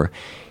support for,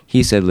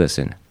 he said,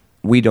 listen,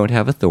 we don't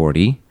have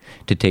authority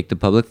to take the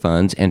public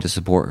funds and to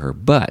support her,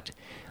 but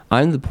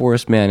I'm the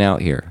poorest man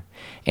out here,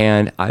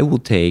 and I will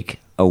take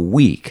a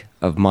week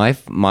of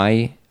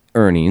my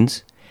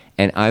earnings,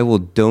 and I will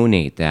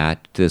donate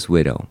that to this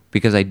widow,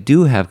 because I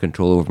do have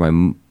control over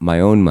my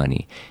own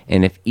money.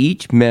 And if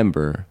each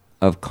member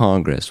of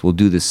Congress will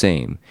do the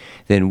same,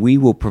 then we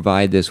will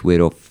provide this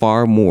widow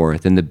far more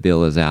than the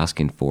bill is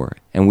asking for,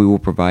 and we will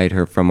provide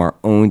her from our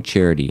own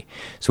charity.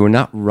 So we're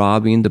not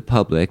robbing the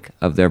public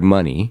of their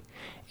money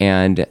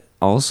and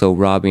also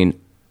robbing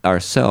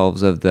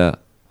ourselves of the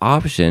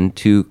option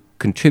to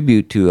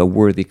contribute to a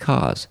worthy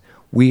cause.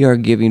 We are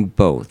giving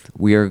both.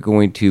 We are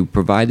going to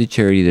provide the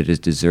charity that is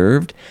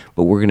deserved,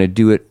 but we're going to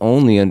do it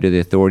only under the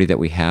authority that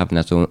we have, and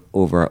that's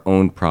over our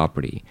own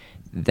property.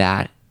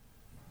 That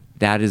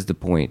is the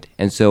point.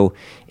 And so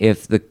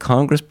if the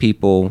Congress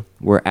people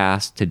were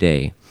asked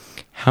today,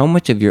 how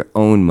much of your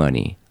own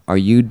money are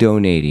you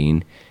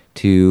donating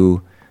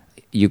to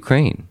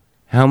Ukraine?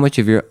 How much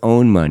of your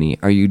own money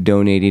are you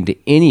donating to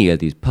any of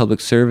these public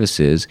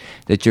services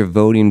that you're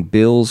voting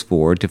bills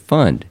for to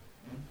fund?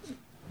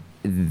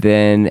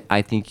 Then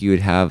I think you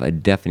would have a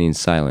deafening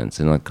silence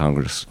in the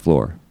Congress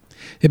floor.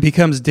 It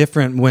becomes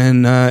different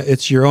when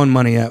it's your own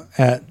money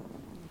at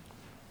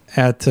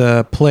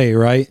play,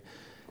 right?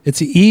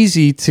 it's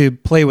easy to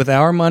play with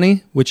our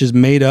money, which is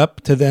made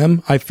up to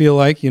them. I feel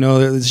like,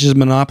 it's just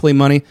monopoly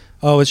money.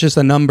 Oh, it's just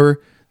a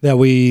number that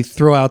we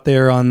throw out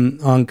there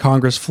on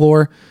Congress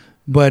floor.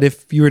 But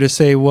if you were to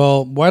say,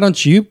 well, why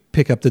don't you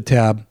pick up the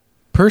tab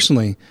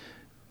personally,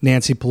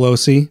 Nancy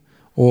Pelosi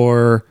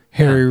or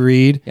Harry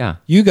Reid? Yeah.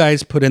 You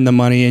guys put in the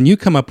money and you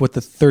come up with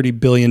the $30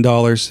 billion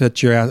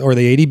that or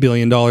the $80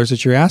 billion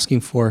that you're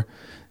asking for.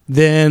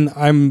 Then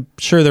I'm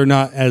sure they're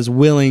not as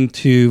willing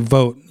to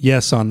vote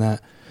yes on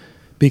that,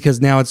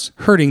 because now it's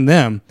hurting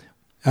them.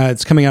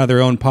 It's coming out of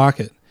their own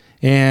pocket.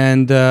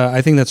 And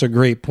I think that's a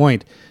great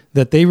point,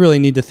 that they really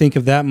need to think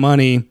of that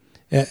money,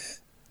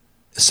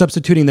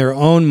 substituting their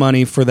own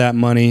money for that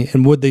money,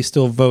 and would they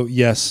still vote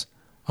yes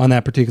on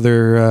that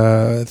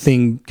particular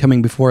thing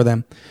coming before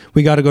them.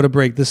 We got to go to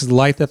break. This is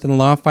Life, Death, and the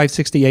Law,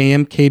 560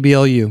 AM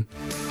KBLU.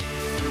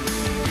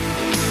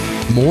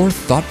 More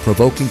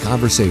thought-provoking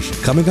conversation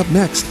coming up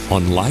next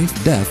on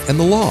Life, Death, and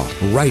the Law,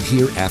 right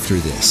here after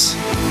this.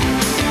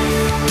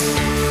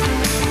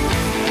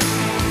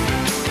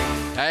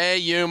 Hey,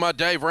 Yuma,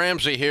 Dave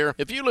Ramsey here.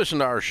 If you listen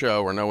to our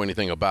show or know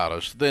anything about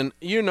us, then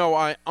you know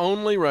I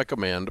only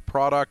recommend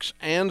products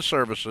and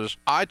services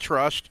I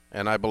trust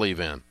and I believe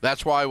in.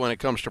 That's why when it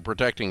comes to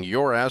protecting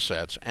your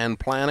assets and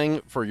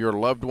planning for your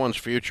loved one's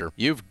future,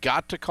 you've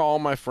got to call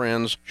my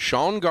friends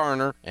Shawn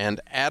Garner and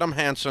Adam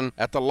Hansen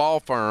at the law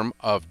firm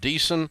of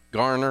Beeson,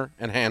 Garner,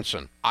 and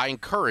Hansen. I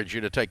encourage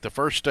you to take the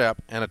first step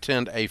and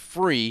attend a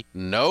free,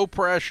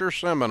 no-pressure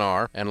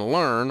seminar and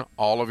learn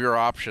all of your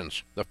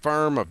options. The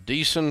firm of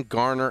Beeson,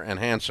 Garner, and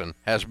Hansen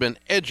has been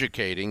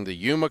educating the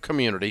Yuma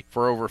community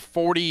for over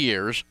 40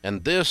 years,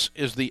 and this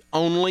is the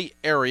only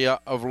area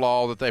of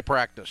law that they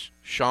practice.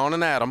 Shawn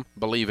and Adam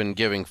believe in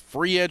giving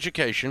free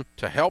education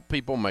to help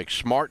people make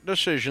smart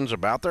decisions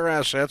about their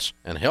assets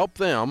and help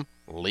them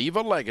leave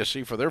a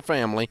legacy for their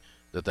family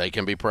that they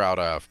can be proud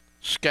of.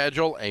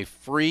 Schedule a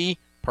free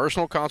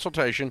personal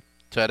consultation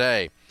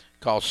today.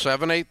 Call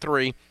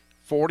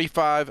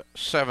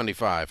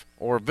 783-4575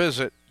 or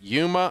visit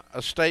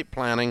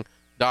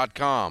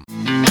yumaestateplanning.com.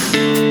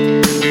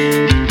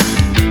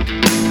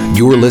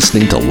 You're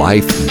listening to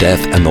Life,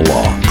 Death, and the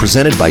Law,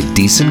 presented by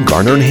Beeson,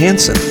 Garner, and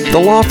Hansen, the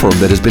law firm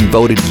that has been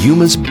voted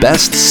Yuma's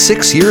best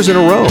 6 years in a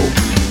row.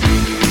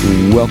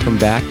 Welcome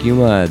back,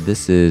 Yuma.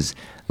 This is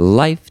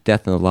Life,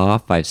 Death, and the Law,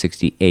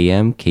 560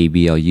 AM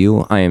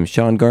KBLU. I am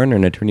Shawn Garner,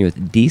 an attorney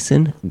with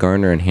Beeson,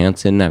 Garner, and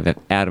Hansen. I've got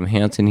Adam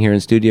Hansen here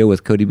in studio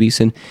with Cody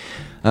Beeson.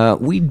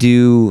 We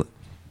do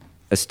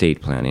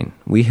estate planning.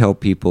 We help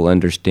people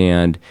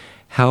understand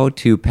how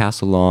to pass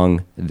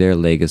along their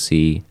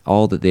legacy,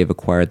 all that they've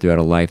acquired throughout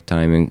a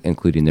lifetime,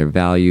 including their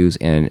values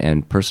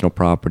and personal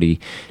property,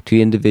 to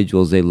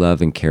individuals they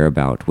love and care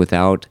about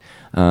without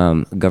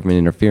government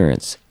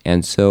interference.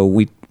 And so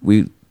we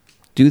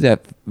do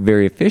that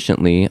very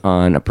efficiently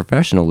on a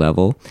professional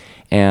level,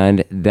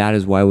 and that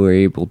is why we're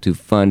able to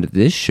fund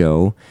this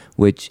show,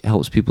 which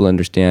helps people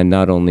understand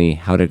not only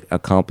how to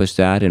accomplish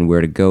that and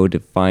where to go to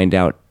find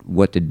out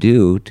what to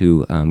do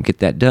to get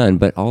that done,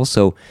 but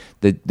also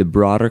the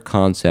broader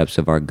concepts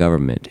of our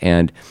government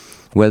and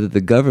whether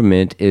the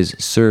government is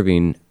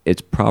serving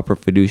its proper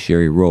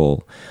fiduciary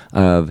role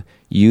of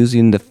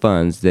using the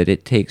funds that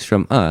it takes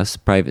from us,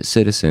 private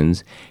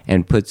citizens,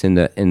 and puts in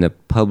the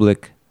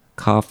public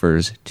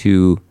coffers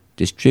to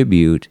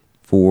distribute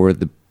for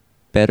the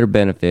better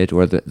benefit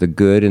or the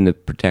good and the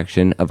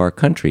protection of our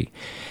country.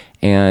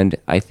 And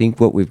I think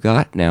what we've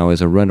got now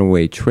is a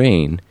runaway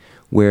train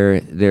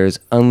where there's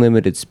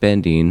unlimited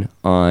spending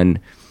on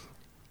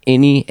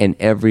any and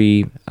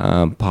every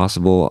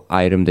possible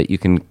item that you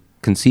can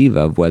conceive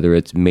of, whether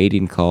it's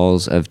mating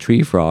calls of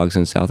tree frogs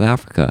in South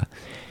Africa.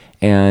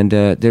 And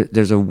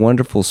there's a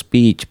wonderful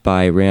speech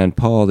by Rand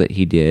Paul that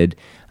he did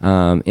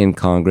in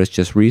Congress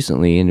just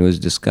recently, and it was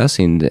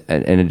discussing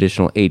an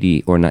additional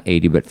 80, or not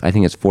 80, but I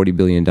think it's $40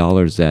 billion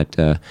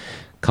that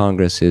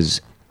Congress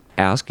is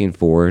asking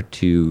for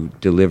to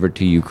deliver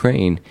to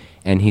Ukraine.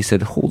 And he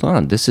said, hold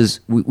on,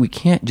 we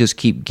can't just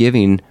keep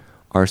giving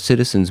our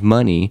citizens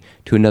money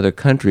to another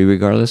country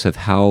regardless of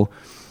how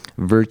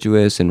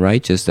virtuous and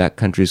righteous that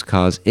country's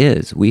cause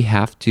is. We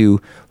have to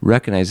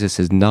recognize this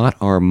is not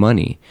our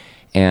money.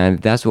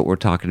 And that's what we're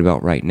talking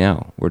about right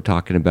now. We're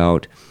talking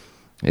about,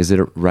 is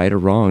it right or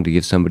wrong to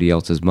give somebody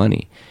else's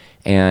money?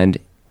 And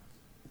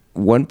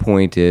one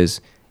point is,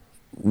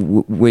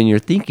 when you're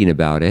thinking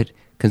about it,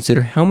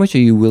 consider how much are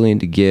you willing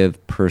to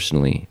give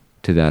personally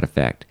to that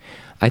effect.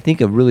 I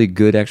think a really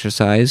good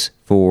exercise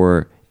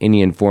for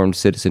any informed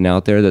citizen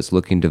out there that's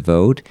looking to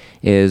vote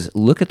is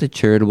look at the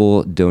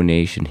charitable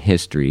donation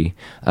history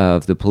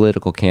of the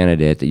political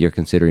candidate that you're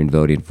considering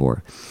voting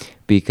for.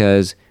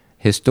 Because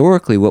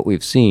historically what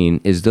we've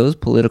seen is those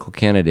political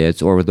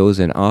candidates or those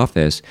in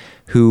office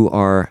who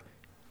are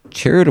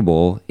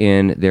charitable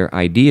in their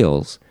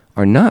ideals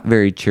are not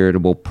very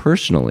charitable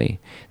personally.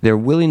 They're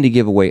willing to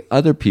give away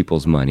other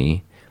people's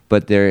money,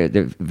 but they're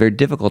very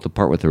difficult to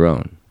part with their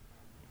own.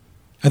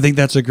 I think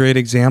that's a great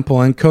example.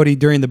 And Cody,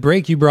 during the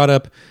break, you brought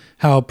up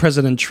how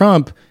President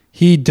Trump,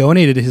 he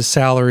donated his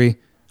salary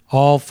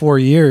all 4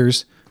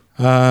 years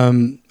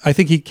I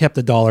think he kept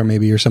 $1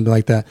 maybe or something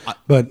like that.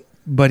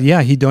 But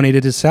yeah, he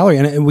donated his salary,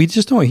 and we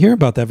just don't hear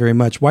about that very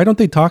much. Why don't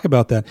they talk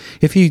about that?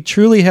 If he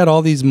truly had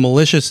all these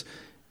malicious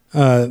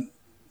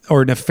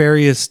or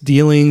nefarious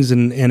dealings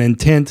and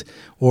intent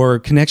or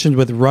connections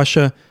with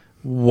Russia,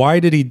 why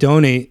did he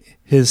donate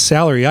his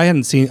salary? I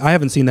haven't seen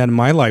that in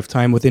my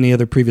lifetime with any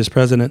other previous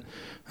president,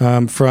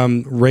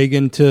 from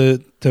Reagan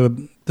to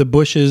the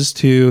Bushes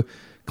to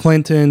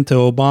Clinton to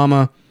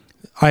Obama.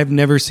 I've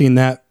never seen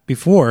that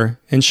before.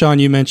 And Shawn,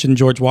 you mentioned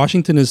George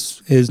Washington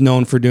is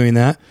known for doing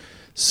that.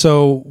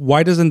 So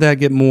why doesn't that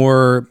get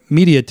more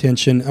media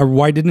attention, or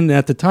why didn't it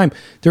at the time?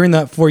 During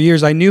that 4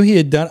 years, I knew he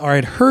had done, or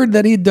I'd heard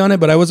that he'd done it,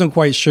 but I wasn't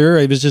quite sure.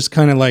 It was just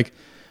kind of like,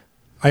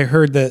 I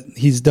heard that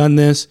he's done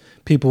this.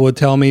 People would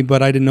tell me,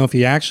 but I didn't know if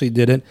he actually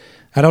did it.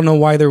 I don't know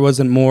why there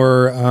wasn't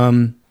more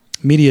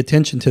media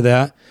attention to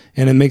that.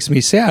 And it makes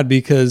me sad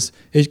because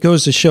it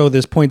goes to show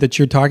this point that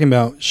you're talking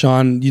about,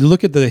 Shawn. You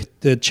look at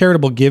the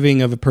charitable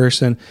giving of a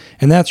person,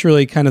 and that's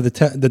really kind of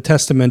the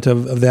testament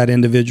of that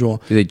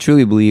individual. Do they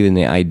truly believe in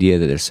the idea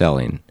that they're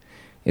selling?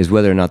 Is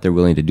whether or not they're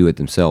willing to do it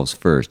themselves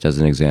first, as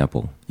an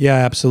example. Yeah,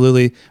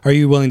 absolutely. Are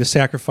you willing to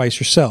sacrifice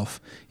yourself,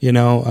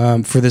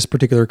 for this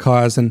particular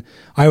cause? And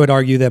I would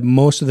argue that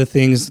most of the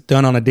things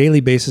done on a daily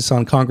basis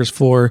on Congress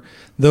floor,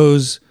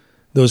 those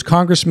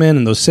congressmen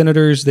and those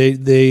senators,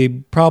 they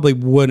probably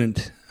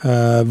wouldn't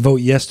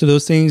vote yes to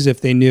those things if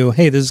they knew,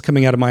 hey, this is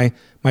coming out of my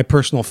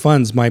personal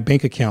funds, my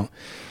bank account.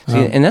 See,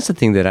 and that's the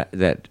thing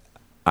that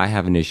I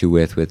have an issue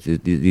with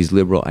these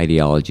liberal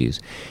ideologies.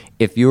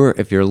 If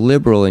you're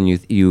liberal and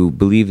you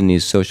believe in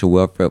these social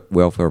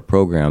welfare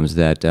programs,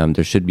 that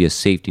there should be a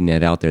safety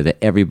net out there, that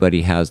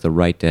everybody has the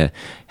right to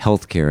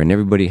health care and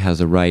everybody has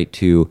a right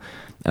to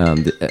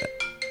a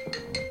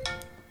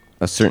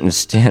certain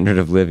standard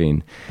of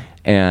living,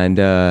 and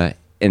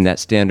that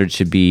standard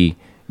should be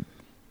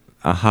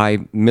a high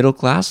middle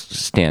class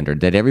standard,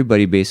 that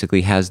everybody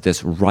basically has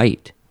this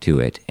right to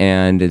it,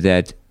 and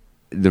that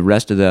the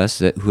rest of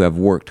us who have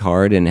worked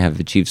hard and have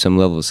achieved some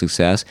level of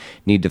success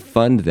need to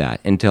fund that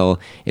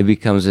until it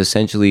becomes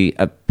essentially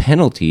a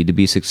penalty to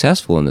be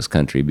successful in this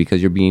country,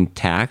 because you're being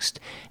taxed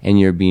and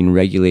you're being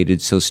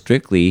regulated so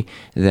strictly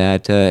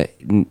that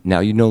now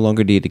you no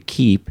longer need to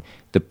keep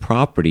the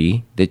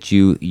property that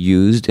you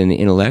used and the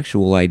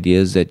intellectual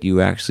ideas that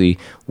you actually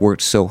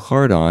worked so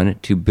hard on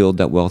to build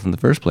that wealth in the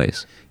first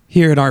place.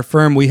 Here at our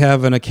firm, we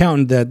have an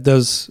accountant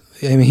that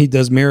he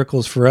does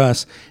miracles for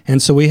us. And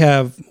so we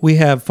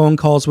have phone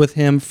calls with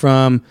him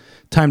from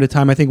time to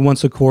time, I think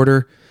once a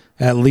quarter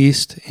at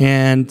least.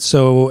 And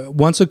so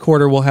once a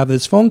quarter, we'll have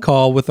this phone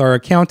call with our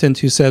accountant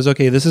who says,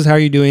 okay, this is how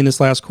you're doing this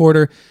last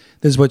quarter.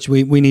 This is what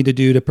we need to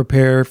do to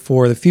prepare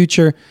for the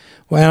future.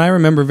 Well, and I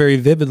remember very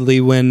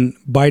vividly when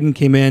Biden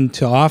came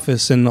into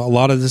office and a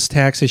lot of this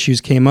tax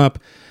issues came up,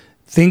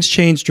 things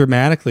changed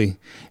dramatically.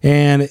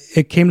 And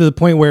it came to the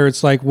point where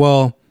it's like,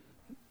 well,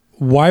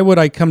 why would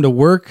I come to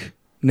work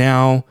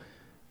now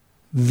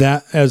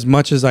that as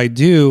much as I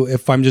do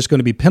if I'm just going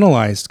to be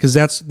penalized? Because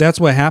that's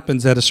what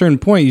happens at a certain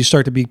point. You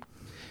start to be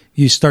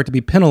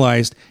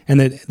penalized, and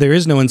that there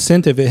is no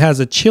incentive. It has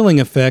a chilling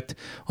effect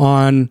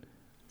on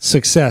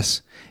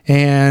success.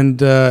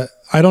 And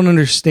I don't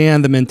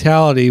understand the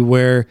mentality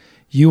where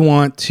you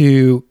want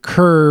to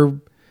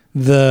curb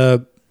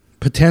the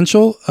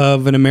potential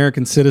of an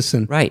American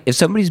citizen. Right. If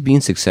somebody's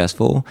being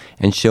successful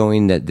and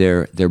showing that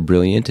they're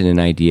brilliant in an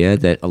idea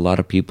that a lot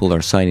of people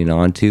are signing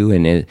on to,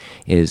 and it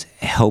is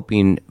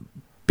helping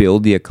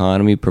build the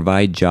economy,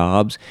 provide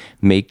jobs,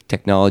 make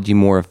technology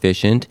more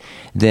efficient,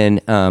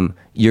 then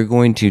you're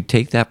going to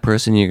take that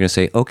person and you're going to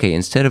say, okay,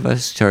 instead of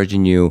us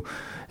charging you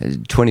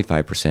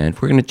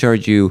 25%, we're going to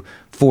charge you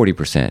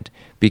 40%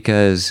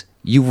 because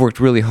you've worked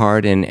really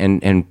hard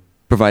and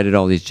provided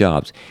all these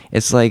jobs.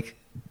 It's like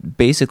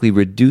basically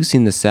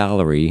reducing the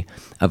salary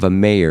of a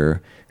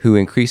mayor who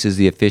increases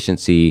the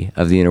efficiency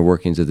of the inner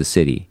workings of the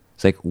city.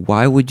 It's like,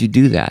 why would you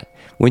do that?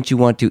 Wouldn't you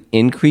want to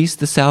increase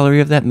the salary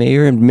of that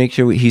mayor and make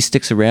sure he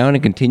sticks around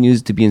and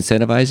continues to be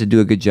incentivized to do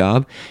a good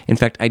job? In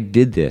fact, I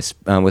did this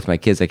with my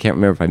kids. I can't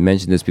remember if I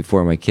mentioned this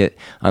before my kid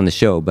on the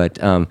show, but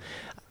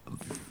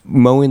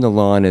mowing the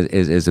lawn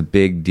is a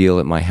big deal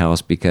at my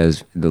house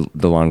because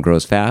the lawn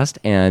grows fast,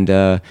 and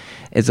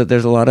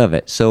there's a lot of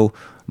it. So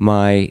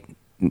my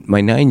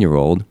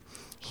 9-year-old,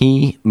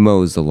 he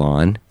mows the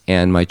lawn,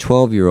 and my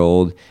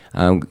 12-year-old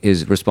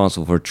is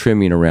responsible for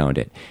trimming around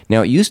it.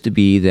 Now, it used to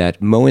be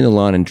that mowing the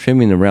lawn and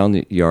trimming around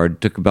the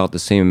yard took about the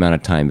same amount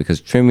of time, because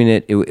trimming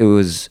it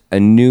was a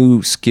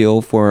new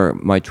skill for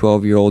my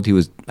 12-year-old. He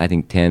was, I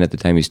think, 10 at the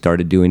time he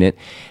started doing it,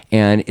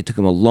 and it took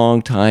him a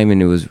long time,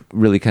 and it was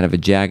really kind of a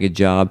jagged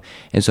job.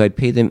 And so I'd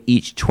pay them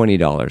each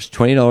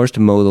 $20 to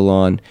mow the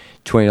lawn,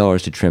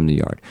 $20 to trim the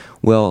yard.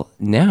 Well,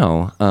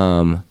 now,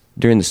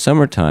 during the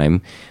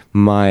summertime,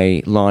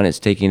 my lawn is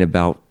taking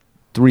about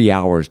 3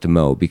 hours to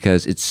mow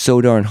because it's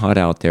so darn hot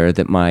out there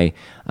that my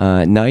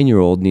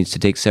 9-year-old needs to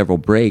take several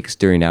breaks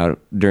during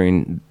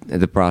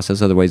the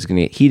process. Otherwise, he's going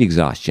to get heat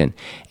exhaustion.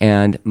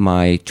 And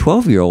my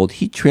 12-year-old,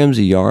 he trims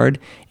a yard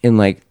in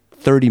like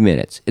 30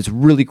 minutes. It's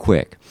really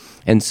quick.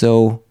 And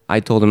so I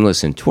told him,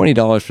 listen,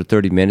 $20 for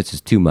 30 minutes is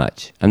too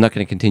much. I'm not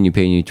going to continue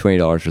paying you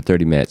 $20 for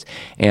 30 minutes.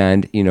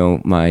 And,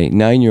 my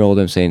 9-year-old,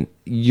 I'm saying,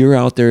 you're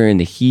out there in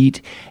the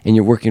heat and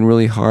you're working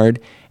really hard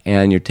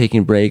and you're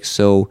taking breaks.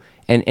 So,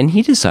 and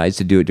he decides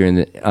to do it during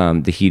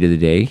the heat of the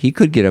day. He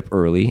could get up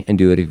early and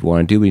do it if he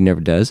wanted to, but he never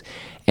does.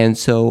 And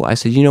so I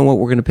said, you know what,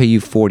 we're going to pay you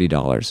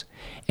 $40.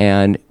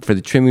 And for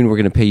the trimming, we're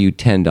going to pay you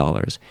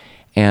 $10.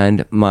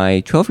 And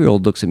my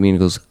 12-year-old looks at me and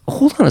goes,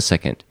 hold on a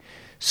second.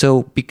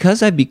 So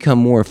because I've become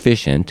more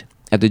efficient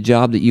at the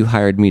job that you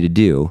hired me to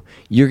do,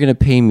 you're going to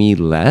pay me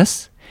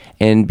less?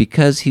 And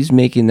because he's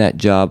making that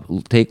job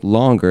take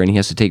longer and he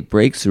has to take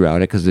breaks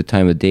throughout it because of the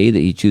time of day that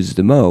he chooses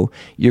to mow,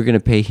 you're going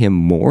to pay him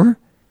more?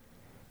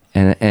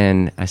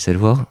 And I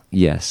said, well,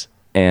 yes.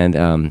 And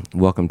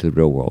welcome to the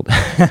real world.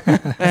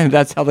 And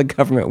that's how the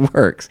government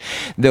works.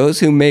 Those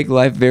who make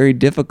life very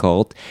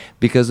difficult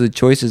because of the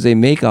choices they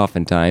make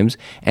oftentimes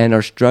and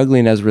are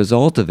struggling as a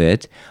result of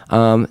it,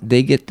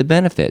 they get the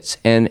benefits.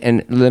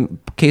 And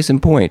case in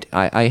point,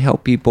 I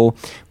help people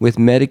with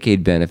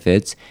Medicaid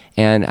benefits,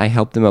 and I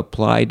help them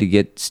apply to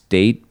get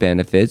state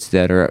benefits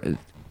that are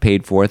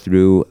paid for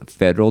through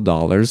federal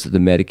dollars, the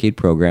Medicaid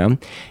program.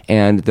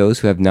 And those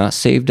who have not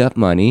saved up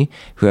money,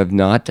 who have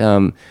not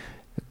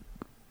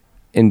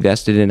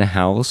invested in a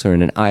house or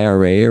in an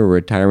IRA or a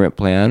retirement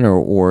plan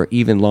or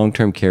even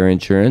long-term care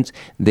insurance,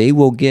 they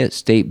will get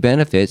state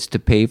benefits to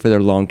pay for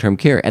their long-term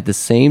care at the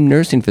same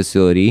nursing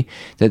facility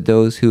that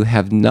those who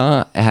have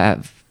not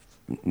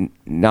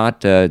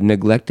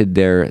neglected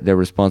their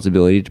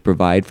responsibility to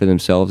provide for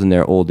themselves in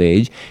their old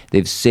age.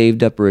 They've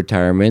saved up a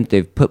retirement.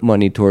 They've put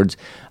money towards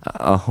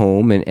a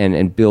home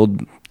and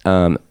build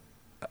a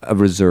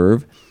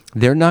reserve.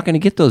 They're not going to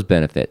get those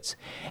benefits.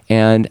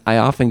 And I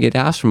often get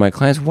asked from my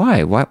clients,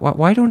 why?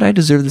 Why don't I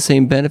deserve the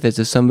same benefits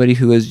as somebody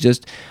who has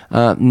just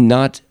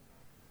not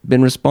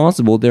been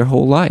responsible their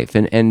whole life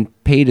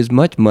and paid as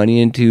much money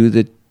into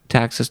the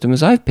tax system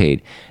as I've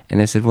paid? And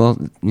I said, well,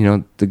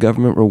 the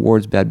government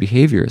rewards bad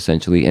behavior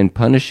essentially and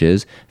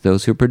punishes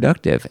those who are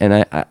productive.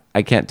 And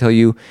I can't tell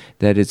you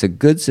that it's a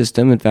good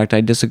system. In fact,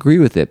 I disagree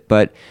with it.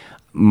 But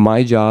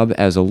my job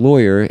as a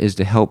lawyer is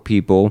to help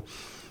people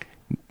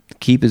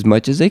keep as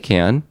much as they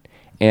can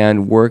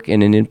and work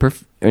in an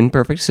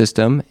imperfect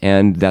system,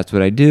 and that's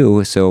what I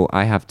do. So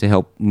I have to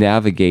help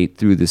navigate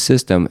through the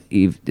system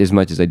as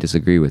much as I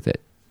disagree with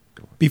it.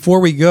 Before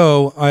we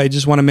go, I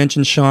just want to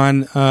mention,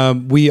 Shawn,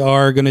 we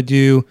are going to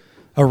do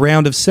a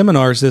round of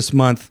seminars this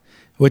month,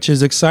 which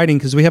is exciting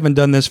because we haven't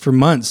done this for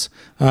months.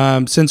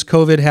 Since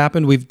COVID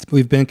happened,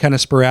 we've been kind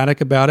of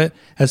sporadic about it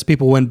as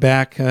people went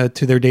back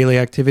to their daily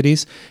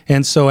activities.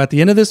 And so at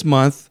the end of this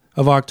month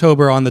of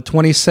October, on the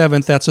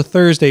 27th, that's a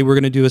Thursday, we're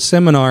going to do a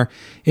seminar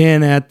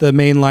at the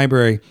main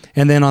library.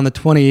 And then on the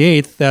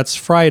 28th, that's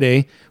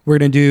Friday, we're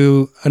going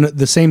to do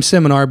the same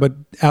seminar, but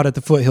out at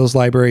the Foothills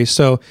Library.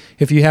 So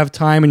if you have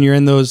time and you're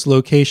in those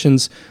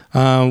locations,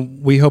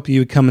 we hope you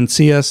would come and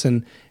see us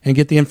and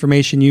get the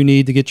information you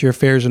need to get your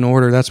affairs in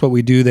order. That's what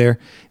we do there.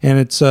 And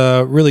it's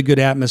a really good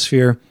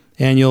atmosphere.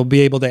 And you'll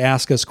be able to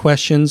ask us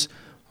questions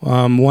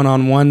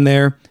one-on-one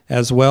there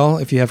as well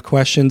if you have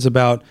questions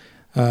about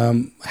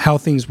how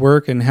things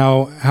work and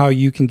how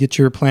you can get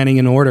your planning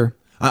in order.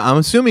 I'm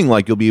assuming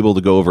you'll be able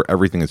to go over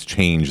everything that's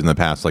changed in the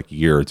past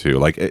year or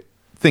two.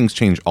 Things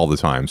change all the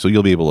time, so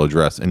you'll be able to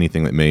address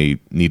anything that may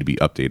need to be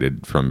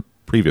updated from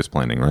previous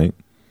planning, right?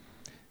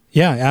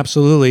 Yeah,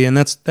 absolutely. And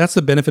that's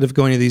the benefit of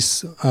going to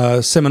these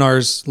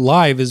seminars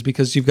live, is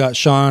because you've got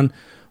Shawn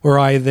or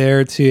I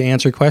there to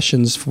answer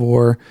questions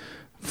for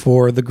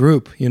the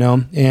group,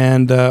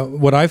 And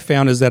what I've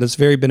found is that it's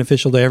very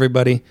beneficial to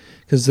everybody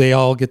because they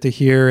all get to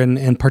hear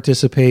and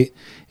participate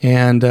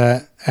and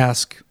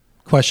ask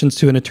questions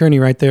to an attorney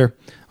right there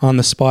on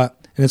the spot.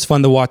 And it's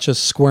fun to watch us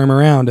squirm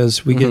around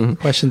as we get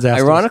questions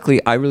asked. Ironically,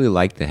 I really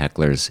like the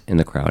hecklers in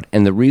the crowd.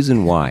 And the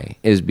reason why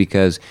is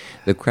because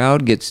the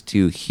crowd gets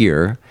to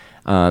hear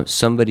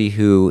somebody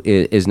who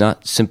is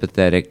not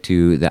sympathetic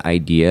to the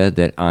idea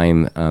that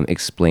I'm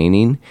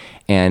explaining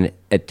and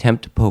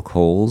attempt to poke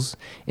holes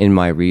in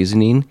my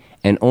reasoning.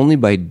 And only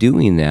by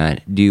doing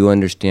that do you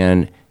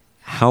understand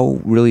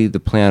how really the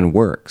plan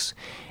works.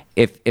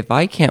 If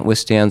I can't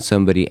withstand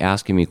somebody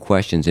asking me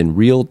questions in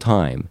real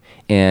time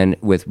and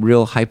with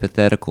real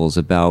hypotheticals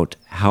about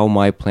how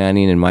my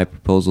planning and my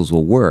proposals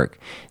will work,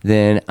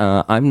 then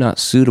I'm not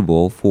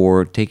suitable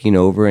for taking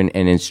over and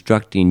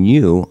instructing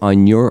you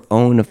on your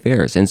own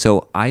affairs. And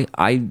so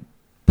I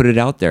put it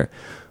out there.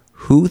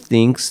 Who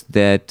thinks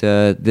that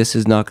this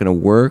is not going to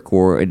work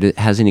or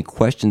has any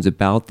questions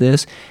about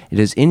this?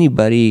 Does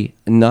anybody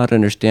not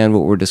understand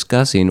what we're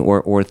discussing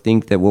or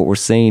think that what we're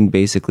saying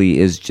basically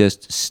is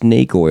just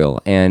snake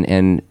oil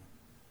and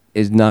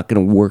is not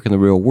going to work in the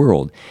real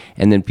world?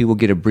 And then people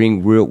get to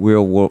bring real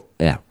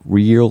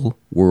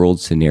world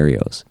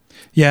scenarios.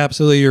 Yeah,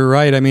 absolutely. You're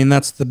right. I mean,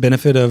 that's the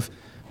benefit of,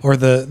 or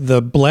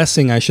the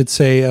blessing, I should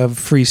say, of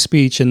free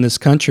speech in this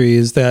country,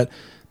 is that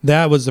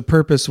was the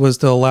purpose, was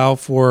to allow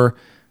for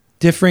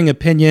differing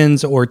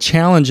opinions or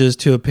challenges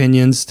to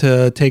opinions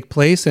to take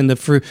place, and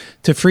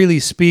to freely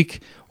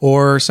speak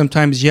or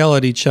sometimes yell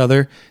at each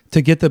other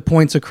to get the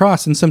points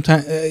across. And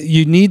sometimes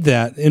you need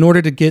that in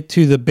order to get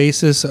to the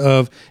basis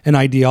of an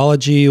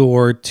ideology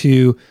or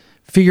to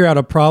figure out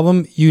a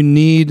problem. You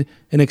need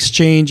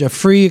a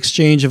free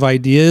exchange of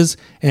ideas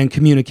and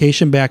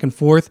communication back and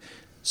forth,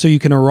 so you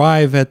can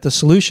arrive at the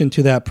solution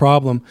to that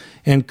problem.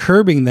 And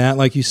curbing that,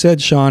 like you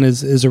said, Shawn,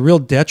 is a real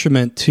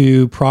detriment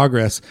to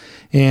progress.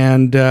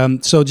 And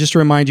so just to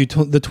remind you,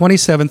 the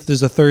 27th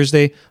is a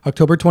Thursday.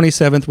 October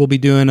 27th, we'll be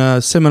doing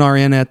a seminar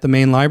at the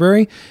main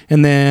library.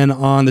 And then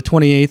on the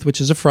 28th,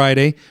 which is a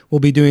Friday, we'll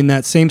be doing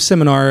that same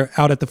seminar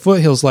out at the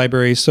Foothills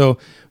Library. So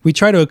we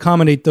try to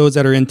accommodate those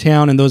that are in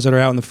town and those that are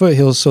out in the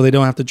foothills so they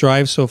don't have to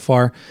drive so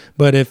far.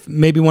 But if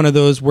maybe one of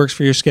those works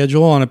for your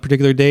schedule on a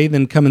particular day,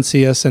 then come and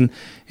see us and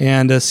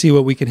see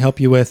what we can help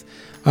you with.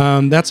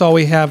 That's all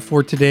we have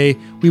for today.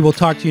 We will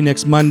talk to you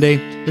next Monday.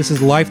 This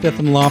is Life, Death,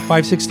 and the Law,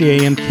 560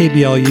 AM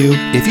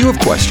KBLU. If you have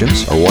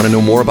questions or want to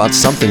know more about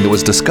something that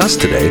was discussed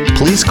today,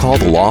 please call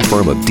the law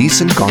firm of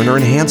Beeson, Garner,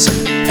 and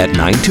Hansen at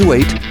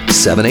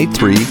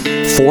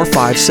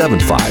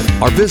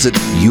 928-783-4575 or visit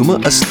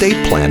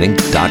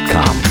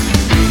yumaestateplanning.com.